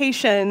different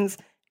locations,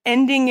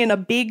 ending in a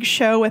big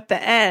show at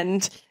the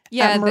end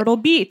at Myrtle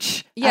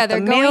Beach. Yeah, they're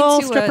going male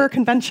to stripper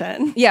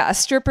convention. Yeah, a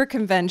stripper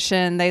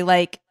convention.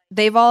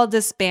 They've all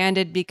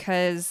disbanded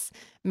because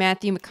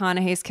Matthew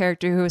McConaughey's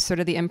character, who was sort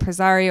of the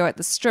impresario at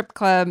the strip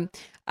club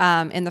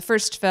in the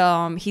first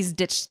film, he's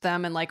ditched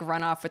them and like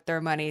run off with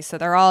their money. So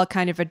they're all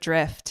kind of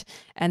adrift,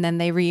 and then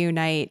they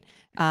reunite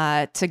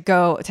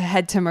to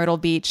head to Myrtle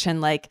Beach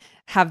and like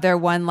have their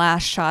one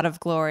last shot of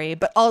glory,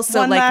 but also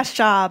one last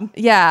job.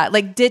 Yeah,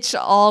 like ditch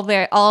all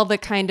the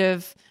kind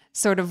of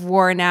sort of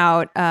worn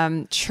out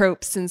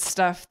tropes and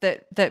stuff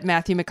that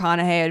Matthew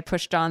McConaughey had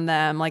pushed on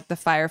them, like the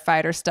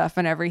firefighter stuff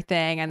and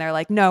everything. And they're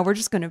like, no, we're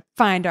just going to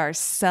find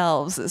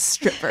ourselves as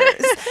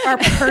strippers. Our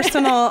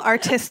personal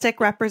artistic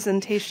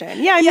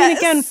representation. Yeah, I mean,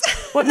 again,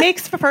 what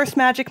makes the first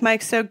Magic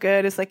Mike so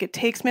good is like it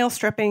takes male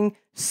stripping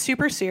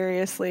super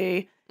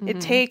seriously.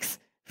 It takes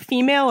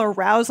female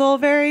arousal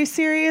very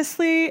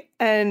seriously,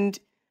 and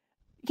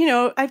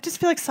I just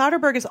feel like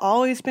Soderbergh has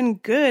always been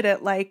good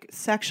at like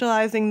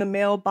sexualizing the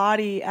male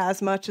body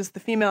as much as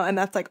the female, and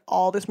that's like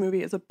all this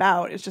movie is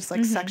about. It's just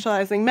like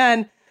sexualizing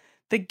men,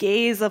 the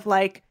gaze of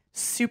like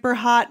super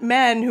hot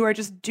men who are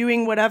just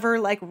doing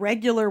whatever like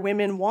regular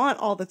women want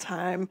all the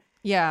time.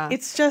 Yeah,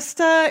 it's just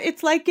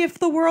it's like if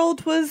the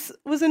world was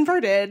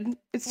inverted.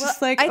 It's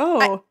just like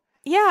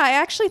I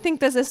actually think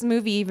that this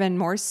movie even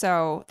more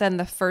so than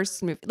the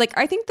first movie. Like,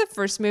 I think the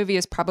first movie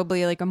is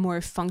probably like a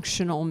more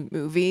functional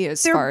movie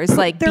as far as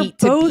like beat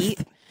to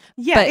beat.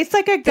 Yeah, but it's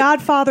like a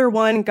Godfather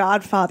 1,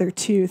 Godfather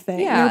 2 thing.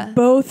 Yeah. They're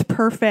both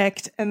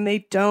perfect, and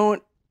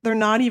they're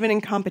not even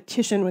in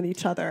competition with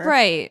each other.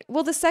 Right.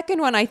 Well, the second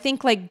one, I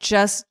think like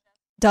just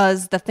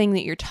does the thing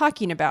that you're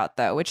talking about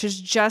though, which is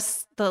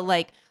just the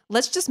like,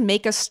 let's just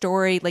make a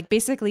story, like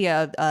basically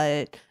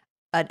an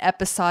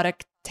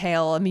episodic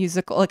tale, a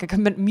musical, like a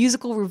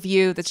musical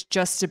review that's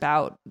just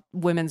about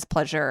women's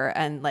pleasure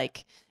and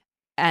like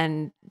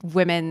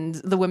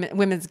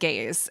women's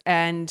gaze.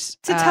 And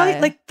to tell you,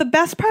 like the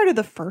best part of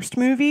the first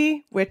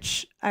movie,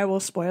 which I will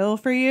spoil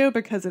for you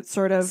because it's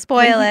sort of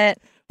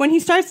when he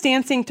starts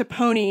dancing to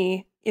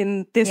Pony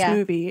in this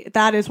movie,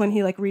 that is when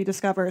he like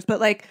rediscovers.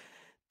 But like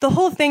the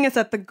whole thing is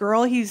that the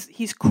girl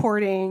he's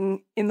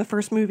courting in the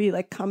first movie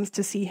like comes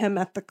to see him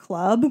at the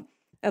club,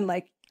 and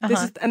like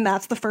and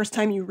that's the first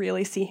time you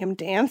really see him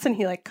dance, and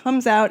he like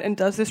comes out and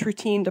does this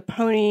routine to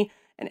Pony,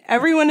 and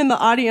everyone in the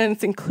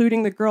audience,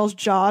 including the girl's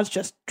jaws,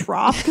 just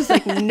drop because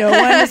like no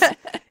one is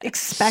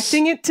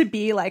expecting it to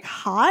be like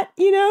hot,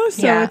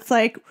 so it's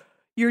like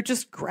you're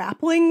just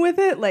grappling with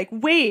it, like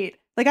wait,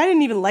 like I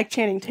didn't even like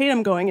Channing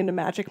Tatum going into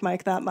Magic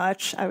Mike that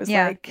much. I was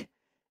like,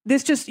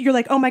 this just, you're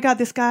like, oh my god,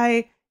 this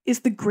guy is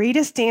the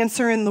greatest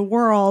dancer in the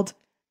world.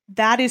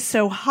 That is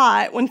so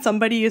hot when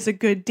somebody is a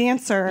good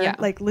dancer,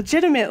 like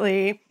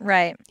legitimately.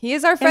 Right. He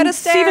is our Fred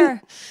Astaire.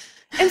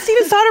 And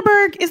Steven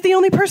Soderbergh is the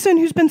only person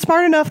who's been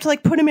smart enough to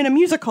like put him in a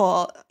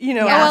musical,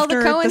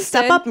 after the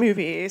Step Up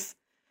movies.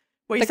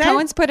 The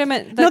Coens put him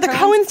in. The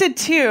Coens did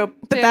too,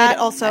 but that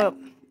also.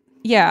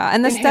 Yeah,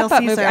 and the Step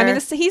Up movie. I mean,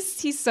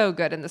 he's so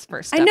good in this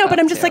first Step Up. I know,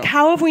 but I'm just like,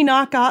 how have we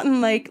not gotten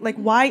like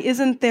why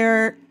isn't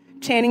there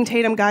Channing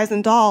Tatum Guys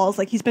and Dolls?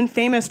 Like he's been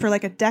famous for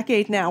like a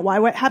decade now.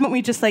 Why haven't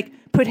we just like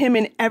put him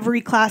in every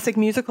classic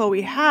musical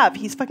we have?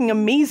 He's fucking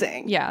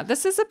amazing. Yeah,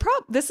 this is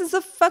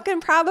a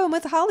fucking problem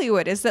with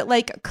Hollywood, is that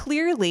like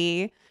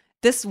clearly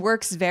this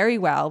works very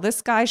well.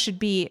 This guy should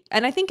be,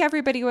 and I think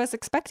everybody was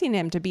expecting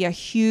him to be a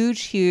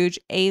huge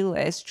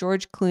A-list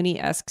George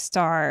Clooney-esque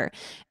star.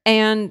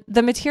 And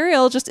the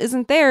material just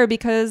isn't there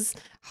because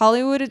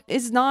Hollywood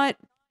is not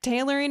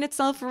tailoring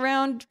itself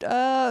around,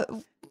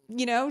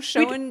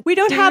 showing. We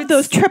don't have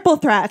those triple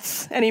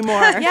threats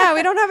anymore. Yeah,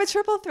 we don't have a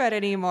triple threat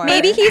anymore.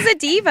 Maybe he's a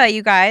diva,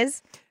 you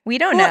guys. We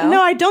don't know.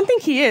 No, I don't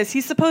think he is.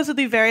 He's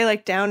supposedly very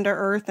like down to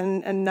earth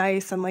and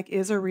nice and like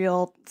is a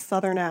real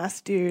Southern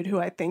ass dude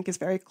who I think is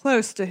very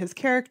close to his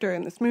character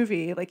in this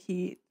movie. Like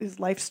his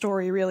life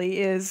story really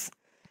is,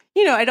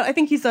 I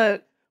think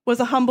was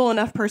a humble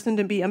enough person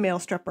to be a male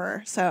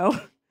stripper. So,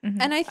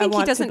 and I think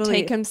he doesn't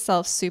take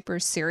himself super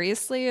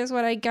seriously, is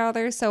what I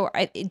gather. So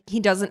he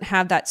doesn't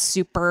have that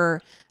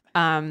super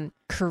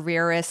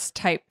careerist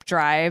type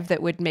drive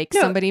that would make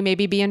somebody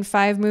maybe be in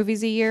 5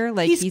 movies a year.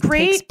 Like he's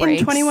great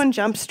in 21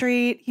 Jump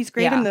Street. He's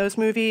great in those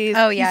movies.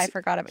 Oh yeah, I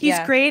forgot about. He's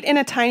great in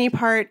a tiny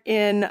part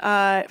in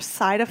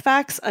Side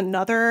Effects,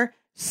 another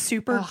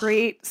super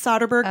great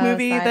Soderbergh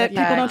movie that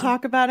people don't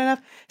talk about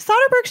enough.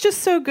 Soderbergh's just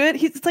so good.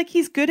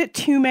 He's good at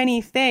too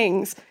many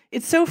things.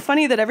 It's so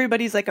funny that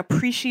everybody's like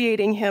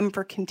appreciating him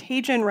for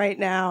Contagion right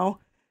now.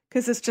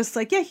 Because it's just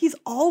like, he's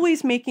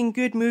always making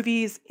good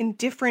movies in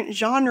different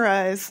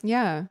genres.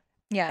 Yeah.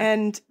 Yeah.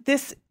 And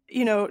this,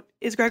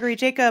 is Gregory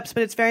Jacobs,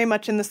 but it's very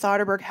much in the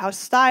Soderbergh house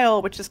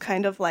style, which is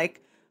kind of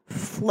like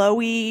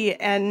flowy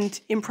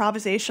and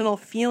improvisational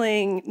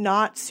feeling,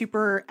 not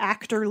super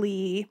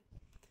actorly.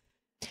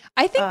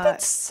 I think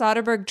that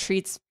Soderbergh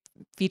treats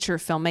feature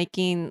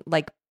filmmaking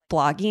like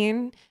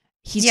blogging.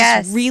 He's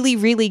just really,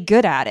 really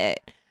good at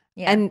it.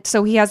 Yeah. And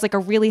so he has like a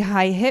really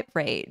high hit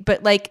rate.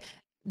 But like,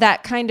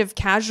 that kind of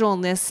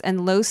casualness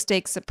and low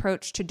stakes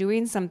approach to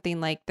doing something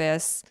like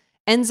this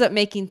ends up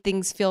making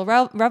things feel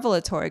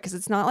revelatory because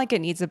it's not like it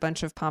needs a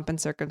bunch of pomp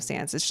and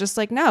circumstance. It's just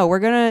like, no, we're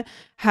going to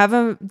have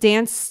a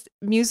dance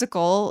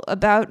musical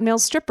about male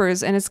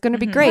strippers and it's going to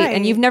be great. Right.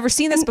 And you've never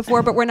seen this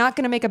before, but we're not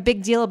going to make a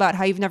big deal about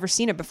how you've never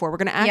seen it before. We're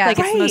going to act like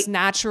it's the most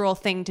natural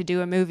thing to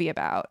do a movie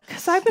about.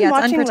 Because I've been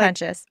watching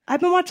I've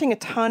been watching a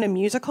ton of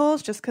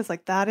musicals just because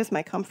like that is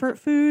my comfort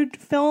food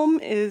film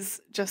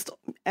is just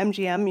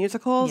MGM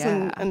musicals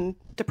and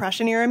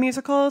Depression era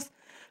musicals.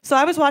 So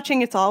I was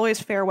watching It's Always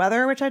Fair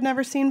Weather, which I'd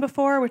never seen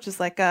before, which is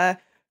like a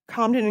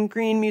Comden and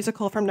Green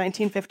musical from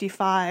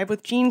 1955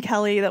 with Gene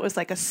Kelly that was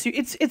like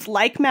it's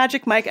like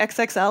Magic Mike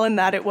XXL in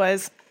that it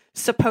was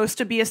supposed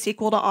to be a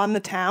sequel to On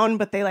the Town,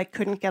 but they like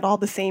couldn't get all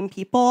the same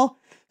people.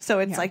 So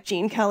it's like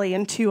Gene Kelly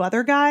and 2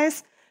 other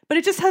guys. But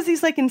it just has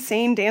these like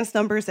insane dance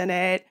numbers in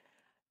it.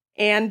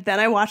 And then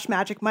I watched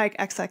Magic Mike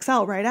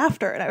XXL right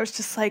after. And I was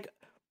just like,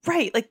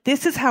 right, like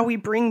this is how we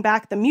bring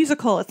back the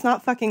musical. It's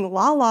not fucking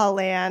La La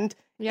Land.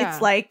 Yeah.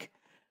 It's like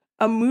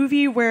a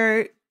movie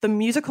where the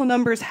musical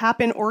numbers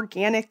happen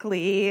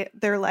organically.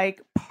 They're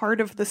like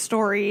part of the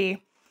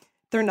story.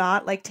 They're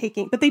not like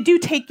but they do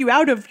take you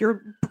out of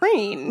your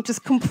brain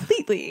just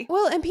completely.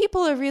 Well, and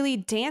people are really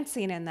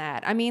dancing in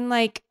that. I mean,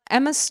 like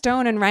Emma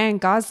Stone and Ryan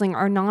Gosling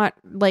are not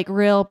like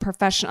real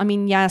professional. I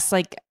mean, yes,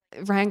 like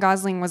Ryan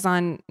Gosling was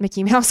on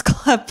Mickey Mouse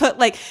Club, but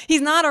like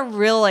he's not a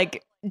real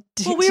like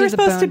well, we were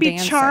supposed to be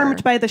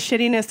charmed by the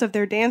shittiness of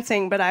their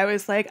dancing, but I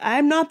was like,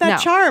 I'm not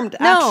that charmed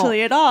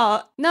actually at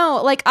all.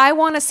 No, like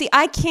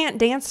I can't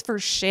dance for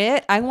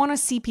shit. I want to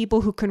see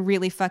people who can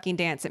really fucking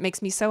dance. It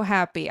makes me so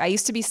happy. I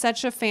used to be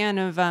such a fan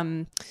of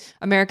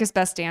America's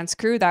Best Dance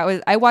Crew.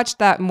 I watched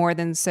that more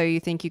than So You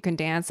Think You Can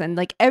Dance. And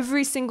like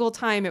every single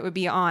time it would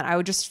be on, I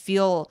would just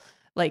feel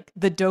like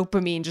the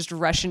dopamine just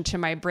rush into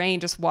my brain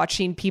just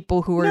watching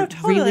people who are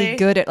really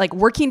good at like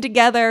working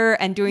together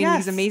and doing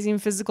these amazing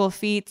physical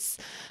feats.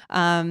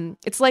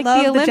 It's like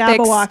the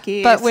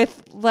Olympics, but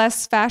with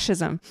less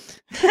fascism.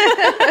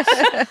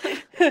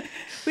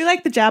 We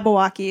like the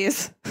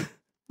Jabberwockies.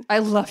 I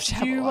love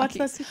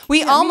Jabberwockies.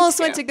 We almost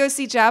went to go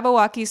see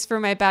Jabberwockies for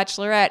my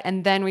bachelorette,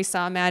 and then we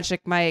saw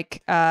Magic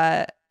Mike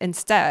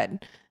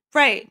instead.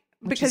 Right.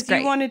 Because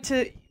you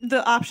wanted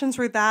the options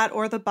were that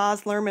or the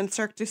Baz Luhrmann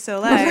Cirque du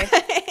Soleil.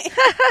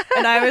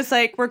 And I was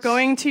like, we're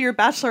going to your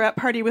bachelorette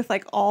party with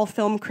like all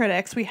film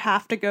critics. We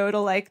have to go to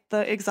like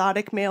the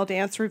exotic male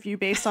dance review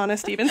based on a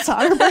Steven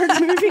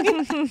Soderbergh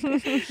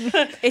movie.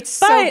 It's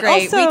so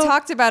great. We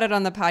talked about it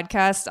on the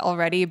podcast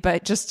already,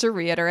 but just to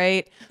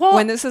reiterate,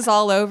 when this is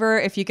all over,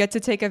 if you get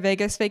to take a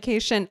Vegas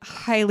vacation,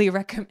 highly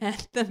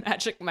recommend the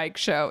Magic Mike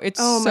show. It's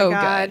so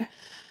good.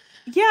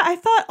 Yeah, I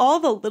thought all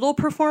the little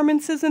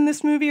performances in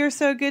this movie are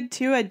so good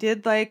too. I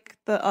did like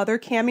the other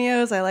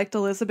cameos. I liked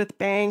Elizabeth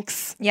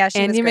Banks. Yeah, she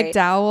Andy was great.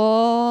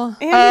 McDowell.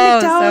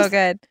 Andy McDowell, so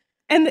good.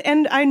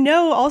 And I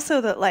know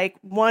also that like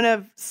one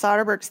of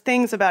Soderbergh's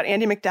things about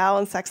Andy McDowell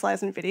and Sex,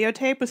 Lies, and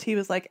Videotape was he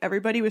was like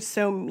everybody was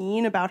so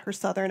mean about her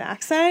Southern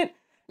accent,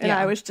 and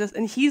I was just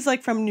and he's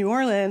like from New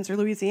Orleans or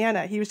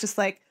Louisiana. He was just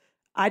like,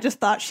 I just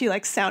thought she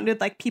like sounded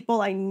like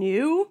people I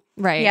knew.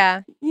 Right.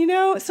 Yeah. You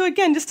know, so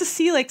again, just to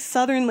see like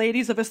Southern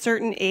ladies of a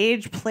certain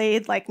age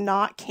played like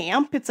not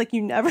camp, it's like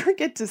you never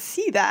get to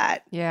see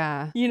that.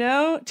 Yeah. You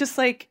know, just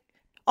like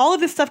all of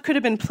this stuff could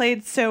have been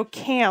played so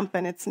camp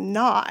and it's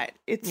not.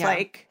 It's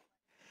like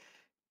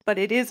but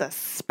it is a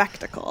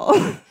spectacle.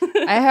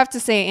 I have to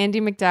say,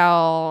 Andie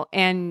MacDowell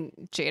and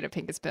Jada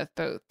Pinkett Smith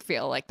both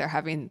feel like they're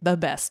having the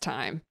best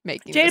time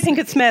making Jada this Pinkett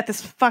movie. Smith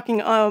is fucking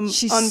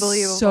She's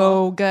unbelievable.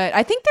 so good.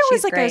 I think there was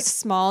She's like a great.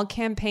 small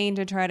campaign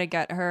to try to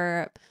get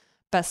her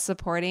Best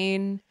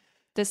Supporting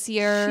this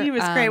year. She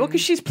was great. Well, because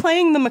she's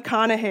playing the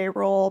McConaughey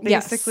role,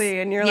 Yes.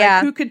 basically. And you're Yeah.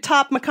 like, who could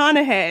top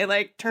McConaughey?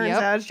 Like, turns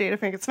Yep. out it's Jada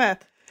Pinkett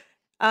Smith.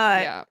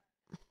 Yeah.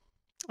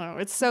 Oh,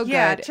 it's so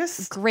yeah, good.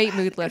 just- Great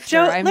mood lifter.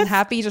 Joe, I'm let's-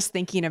 happy just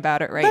thinking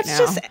about it right Let's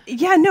now.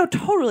 yeah, no,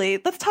 totally.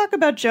 Let's talk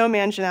about Joe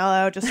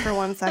Manganiello just for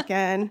 1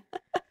 second.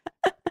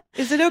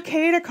 Is it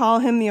okay to call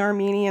him the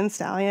Armenian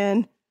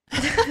Stallion?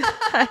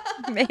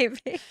 Maybe.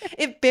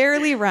 It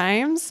barely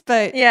rhymes,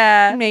 but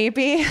Yeah.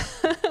 maybe.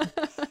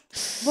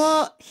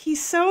 Well,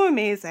 he's so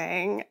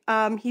amazing.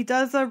 He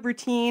does a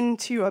routine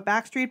to a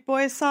Backstreet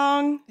Boys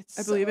song.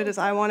 I believe it is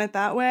I Want It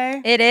That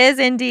Way. It is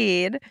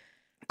indeed.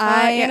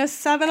 In a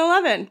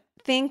 7-Eleven.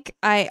 think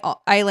I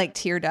like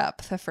teared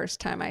up the first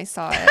time I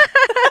saw it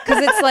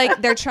because it's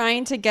like they're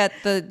trying to get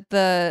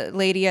the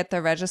lady at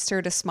the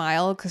register to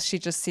smile because she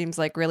just seems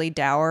like really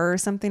dour or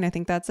something. I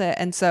think that's it.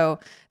 And so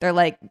they're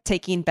like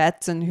taking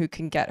bets on who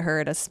can get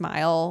her to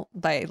smile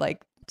by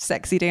like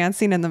sexy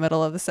dancing in the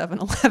middle of the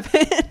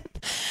 7-Eleven.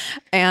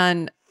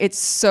 And it's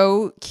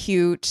so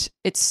cute.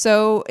 It's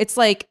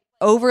like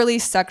overly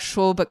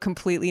sexual but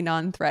completely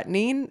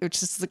non-threatening,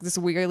 which is like this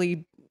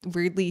weirdly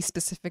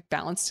specific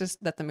balance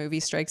just that the movie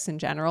strikes in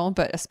general,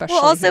 but especially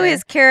also here.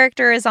 his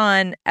character is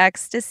on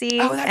ecstasy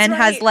and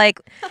right.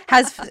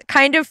 has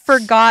kind of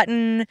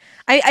forgotten.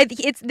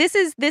 This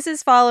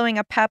is following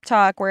a pep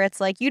talk where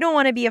it's like, you don't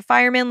want to be a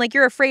fireman, like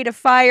you're afraid of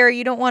fire,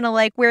 you don't want to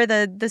like wear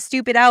the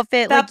stupid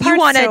outfit, That like you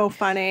want to so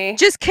funny.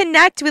 just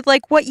connect with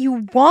like what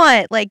you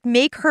want, like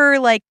make her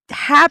like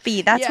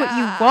happy. That's what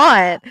you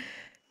want.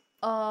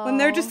 When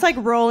they're just like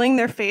rolling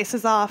their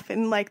faces off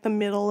in like the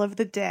middle of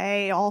the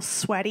day, all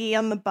sweaty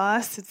on the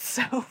bus, it's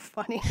so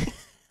funny.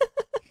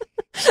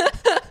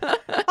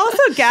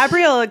 Also,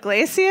 Gabriel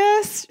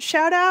Iglesias,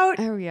 shout out.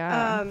 Oh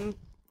yeah.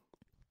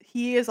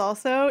 He is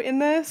also in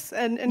this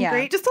and Yeah.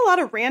 great. Just a lot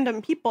of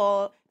random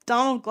people.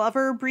 Donald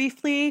Glover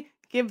briefly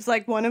gives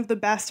like one of the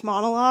best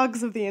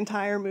monologues of the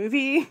entire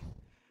movie.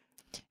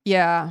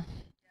 Yeah.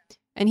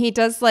 And he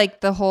does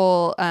like the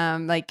whole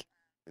like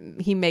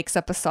he makes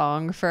up a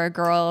song for a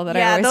girl that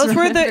I always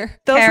remember.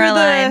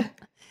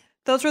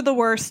 Those were the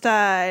worst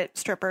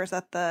strippers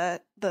at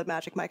the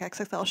Magic Mike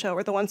XXL show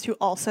were the ones who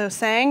also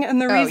sang, and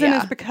the reason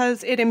is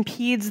because it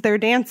impedes their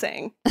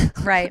dancing.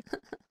 Right.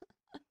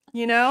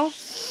 You know?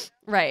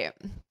 Right.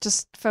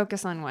 Just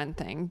focus on one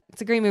thing.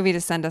 It's a great movie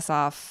to send us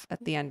off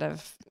at the end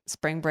of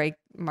spring break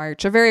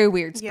March. A very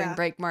weird spring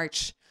break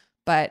March,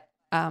 but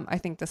I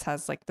think this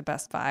has like the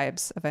best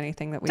vibes of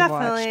anything that we've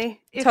Definitely. watched.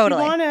 If you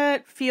want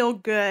to feel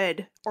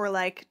good or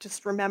like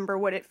just remember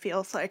what it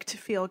feels like to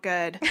feel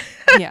good.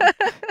 Yeah.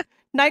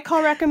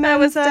 Nightcall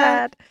recommends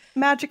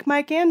Magic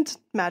Mike and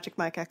Magic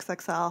Mike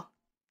XXL.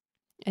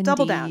 Indeed.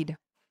 Double down.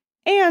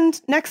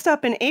 And next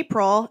up in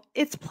April,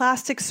 it's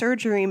Plastic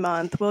Surgery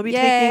Month. We'll be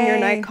taking your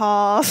night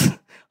calls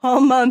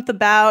all month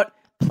about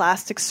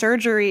plastic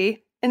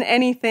surgery and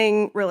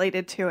anything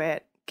related to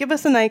it. Give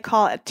us a night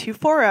call at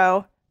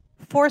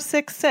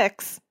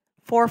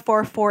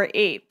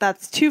 240-466-4448.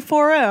 That's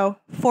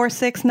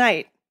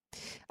 240-46-NIGHT.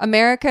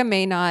 America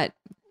may not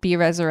be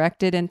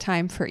resurrected in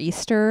time for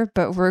Easter,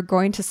 but we're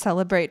going to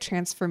celebrate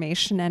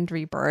transformation and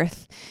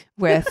rebirth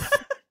with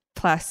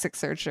Plastic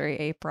Surgery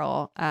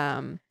April.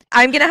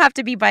 I'm going to have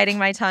to be biting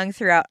my tongue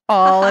throughout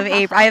all of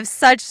April. I have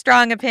such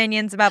strong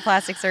opinions about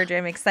plastic surgery.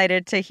 I'm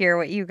excited to hear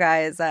what you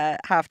guys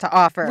have to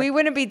offer. We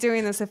wouldn't be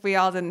doing this if we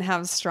all didn't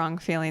have strong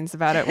feelings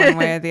about it one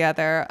way or the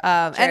other.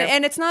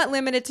 And it's not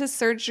limited to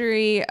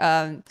surgery.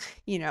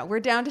 We're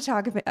down to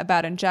talk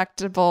about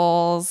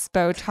injectables,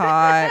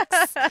 Botox,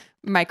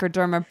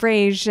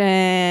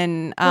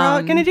 microdermabrasion.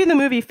 We're going to do the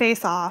movie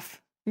Face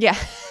Off. Yeah.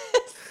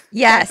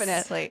 Yes.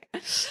 Definitely.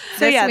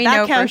 So yeah, we that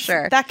know counts, for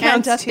sure. That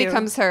counts Death too.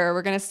 Becomes Her.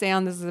 We're going to stay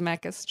on the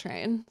Zemeckis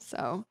train.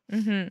 So,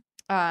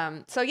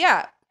 so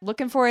yeah,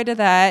 looking forward to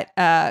that.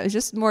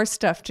 Just more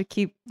stuff to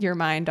keep your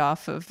mind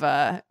off of,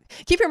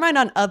 keep your mind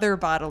on other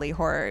bodily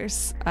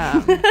horrors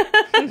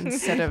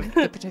instead of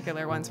the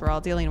particular ones we're all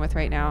dealing with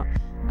right now.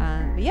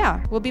 But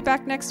yeah, we'll be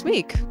back next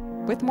week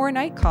with more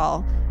Night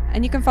Call.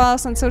 And you can follow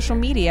us on social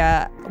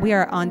media. We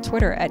are on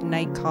Twitter at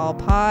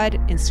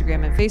NightCallPod,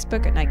 Instagram and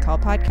Facebook at Nightcall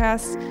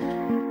Podcast.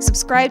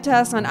 Subscribe to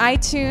us on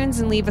iTunes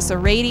and leave us a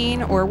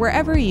rating or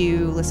wherever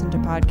you listen to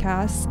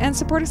podcasts. And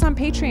support us on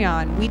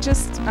Patreon. We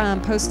just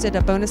posted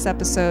a bonus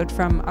episode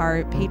from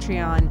our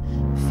Patreon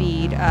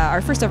feed,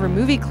 our first ever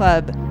movie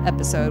club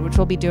episode, which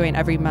we'll be doing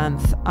every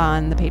month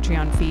on the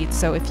Patreon feed.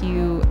 So if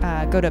you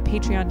go to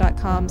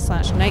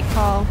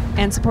patreon.com/nightcall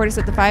and support us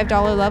at the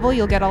 $5 level,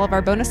 you'll get all of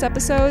our bonus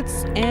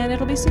episodes and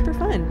it'll be super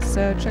fun.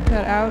 So check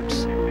that out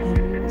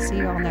and we'll see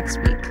you all next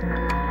week.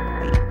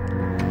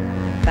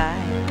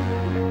 Bye.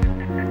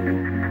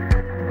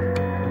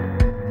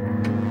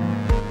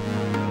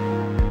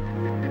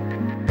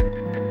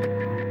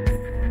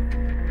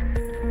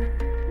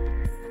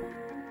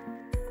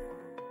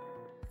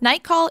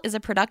 Night Call is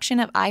a production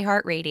of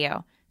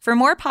iHeartRadio. For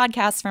more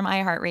podcasts from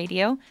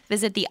iHeartRadio,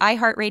 visit the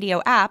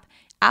iHeartRadio app,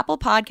 Apple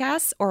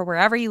Podcasts, or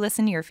wherever you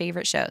listen to your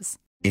favorite shows.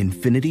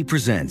 Infiniti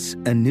presents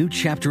a new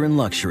chapter in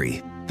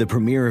luxury, the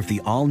premiere of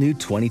the all-new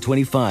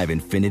 2025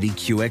 Infiniti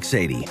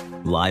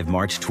QX80, live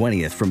March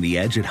 20th from the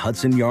Edge at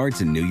Hudson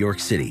Yards in New York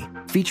City,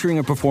 featuring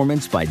a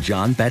performance by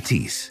Jon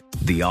Batiste.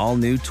 The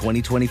all-new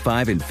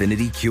 2025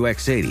 Infiniti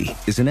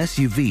QX80 is an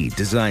SUV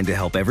designed to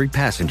help every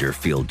passenger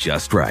feel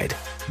just right.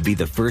 Be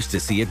the first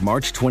to see it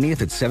March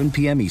 20th at 7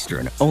 p.m.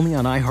 Eastern, only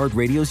on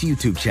iHeartRadio's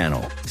YouTube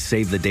channel.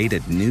 Save the date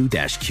at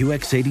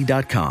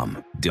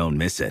new-QX80.com. Don't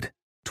miss it.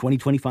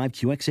 2025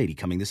 QX80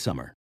 coming this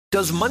summer.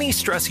 Does money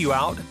stress you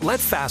out? Let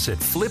Facet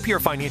flip your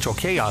financial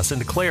chaos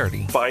into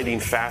clarity. Finding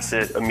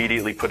Facet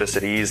immediately put us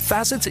at ease.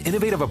 Facet's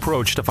innovative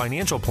approach to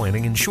financial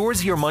planning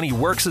ensures your money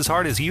works as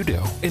hard as you do,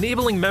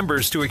 enabling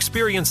members to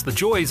experience the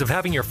joys of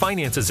having your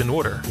finances in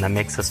order. And that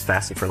makes us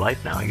Facet for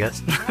life now, I guess.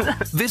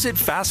 Visit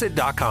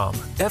Facet.com,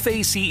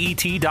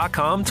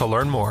 FACET.com to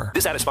learn more.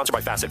 This ad is sponsored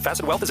by Facet.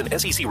 Facet Wealth is an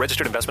SEC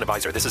registered investment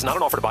advisor. This is not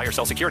an offer to buy or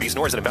sell securities,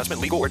 nor is it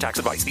investment, legal, or tax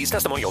advice. These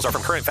testimonials are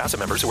from current Facet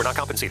members who are not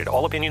compensated.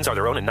 All opinions are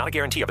their own and not a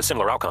guarantee of a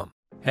similar outcome.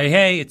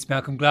 Hey, it's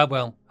Malcolm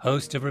Gladwell,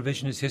 host of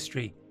Revisionist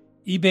History.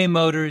 eBay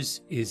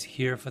Motors is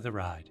here for the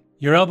ride.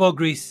 Your elbow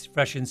grease,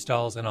 fresh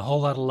installs, and a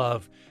whole lot of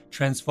love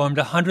transformed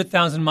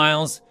 100,000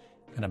 miles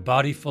and a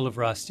body full of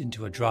rust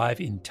into a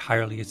drive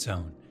entirely its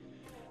own.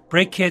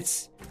 Brake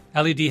kits,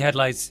 LED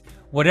headlights,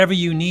 whatever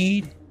you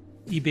need,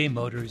 eBay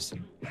Motors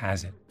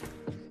has it.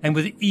 And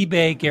with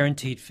eBay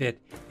Guaranteed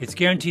Fit, it's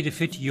guaranteed to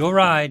fit your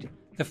ride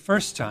the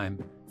first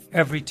time,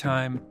 every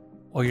time,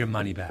 or your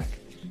money back.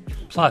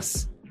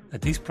 Plus,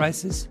 at these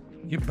prices,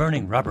 you're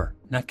burning rubber,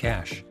 not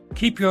cash.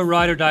 Keep your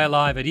ride or die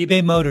alive at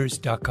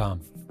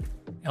ebaymotors.com.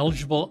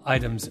 Eligible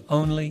items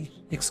only.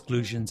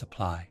 Exclusions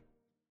apply.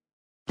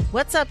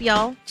 What's up,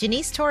 y'all?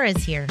 Janice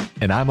Torres here.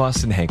 And I'm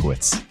Austin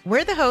Hankwitz.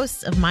 We're the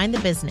hosts of Mind the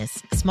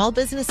Business, Small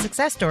Business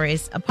Success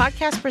Stories, a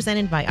podcast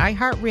presented by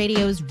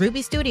iHeartRadio's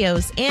Ruby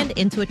Studios and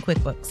Intuit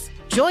QuickBooks.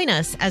 Join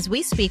us as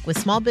we speak with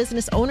small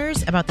business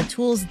owners about the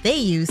tools they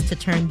use to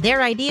turn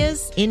their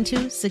ideas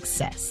into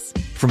success.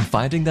 From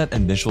finding that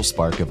initial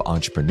spark of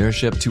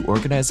entrepreneurship to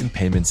organizing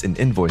payments and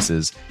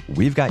invoices,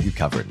 we've got you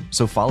covered.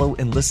 So follow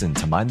and listen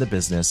to Mind the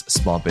Business,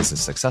 Small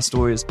Business Success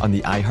Stories on the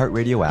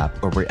iHeartRadio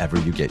app or wherever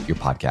you get your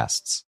podcasts.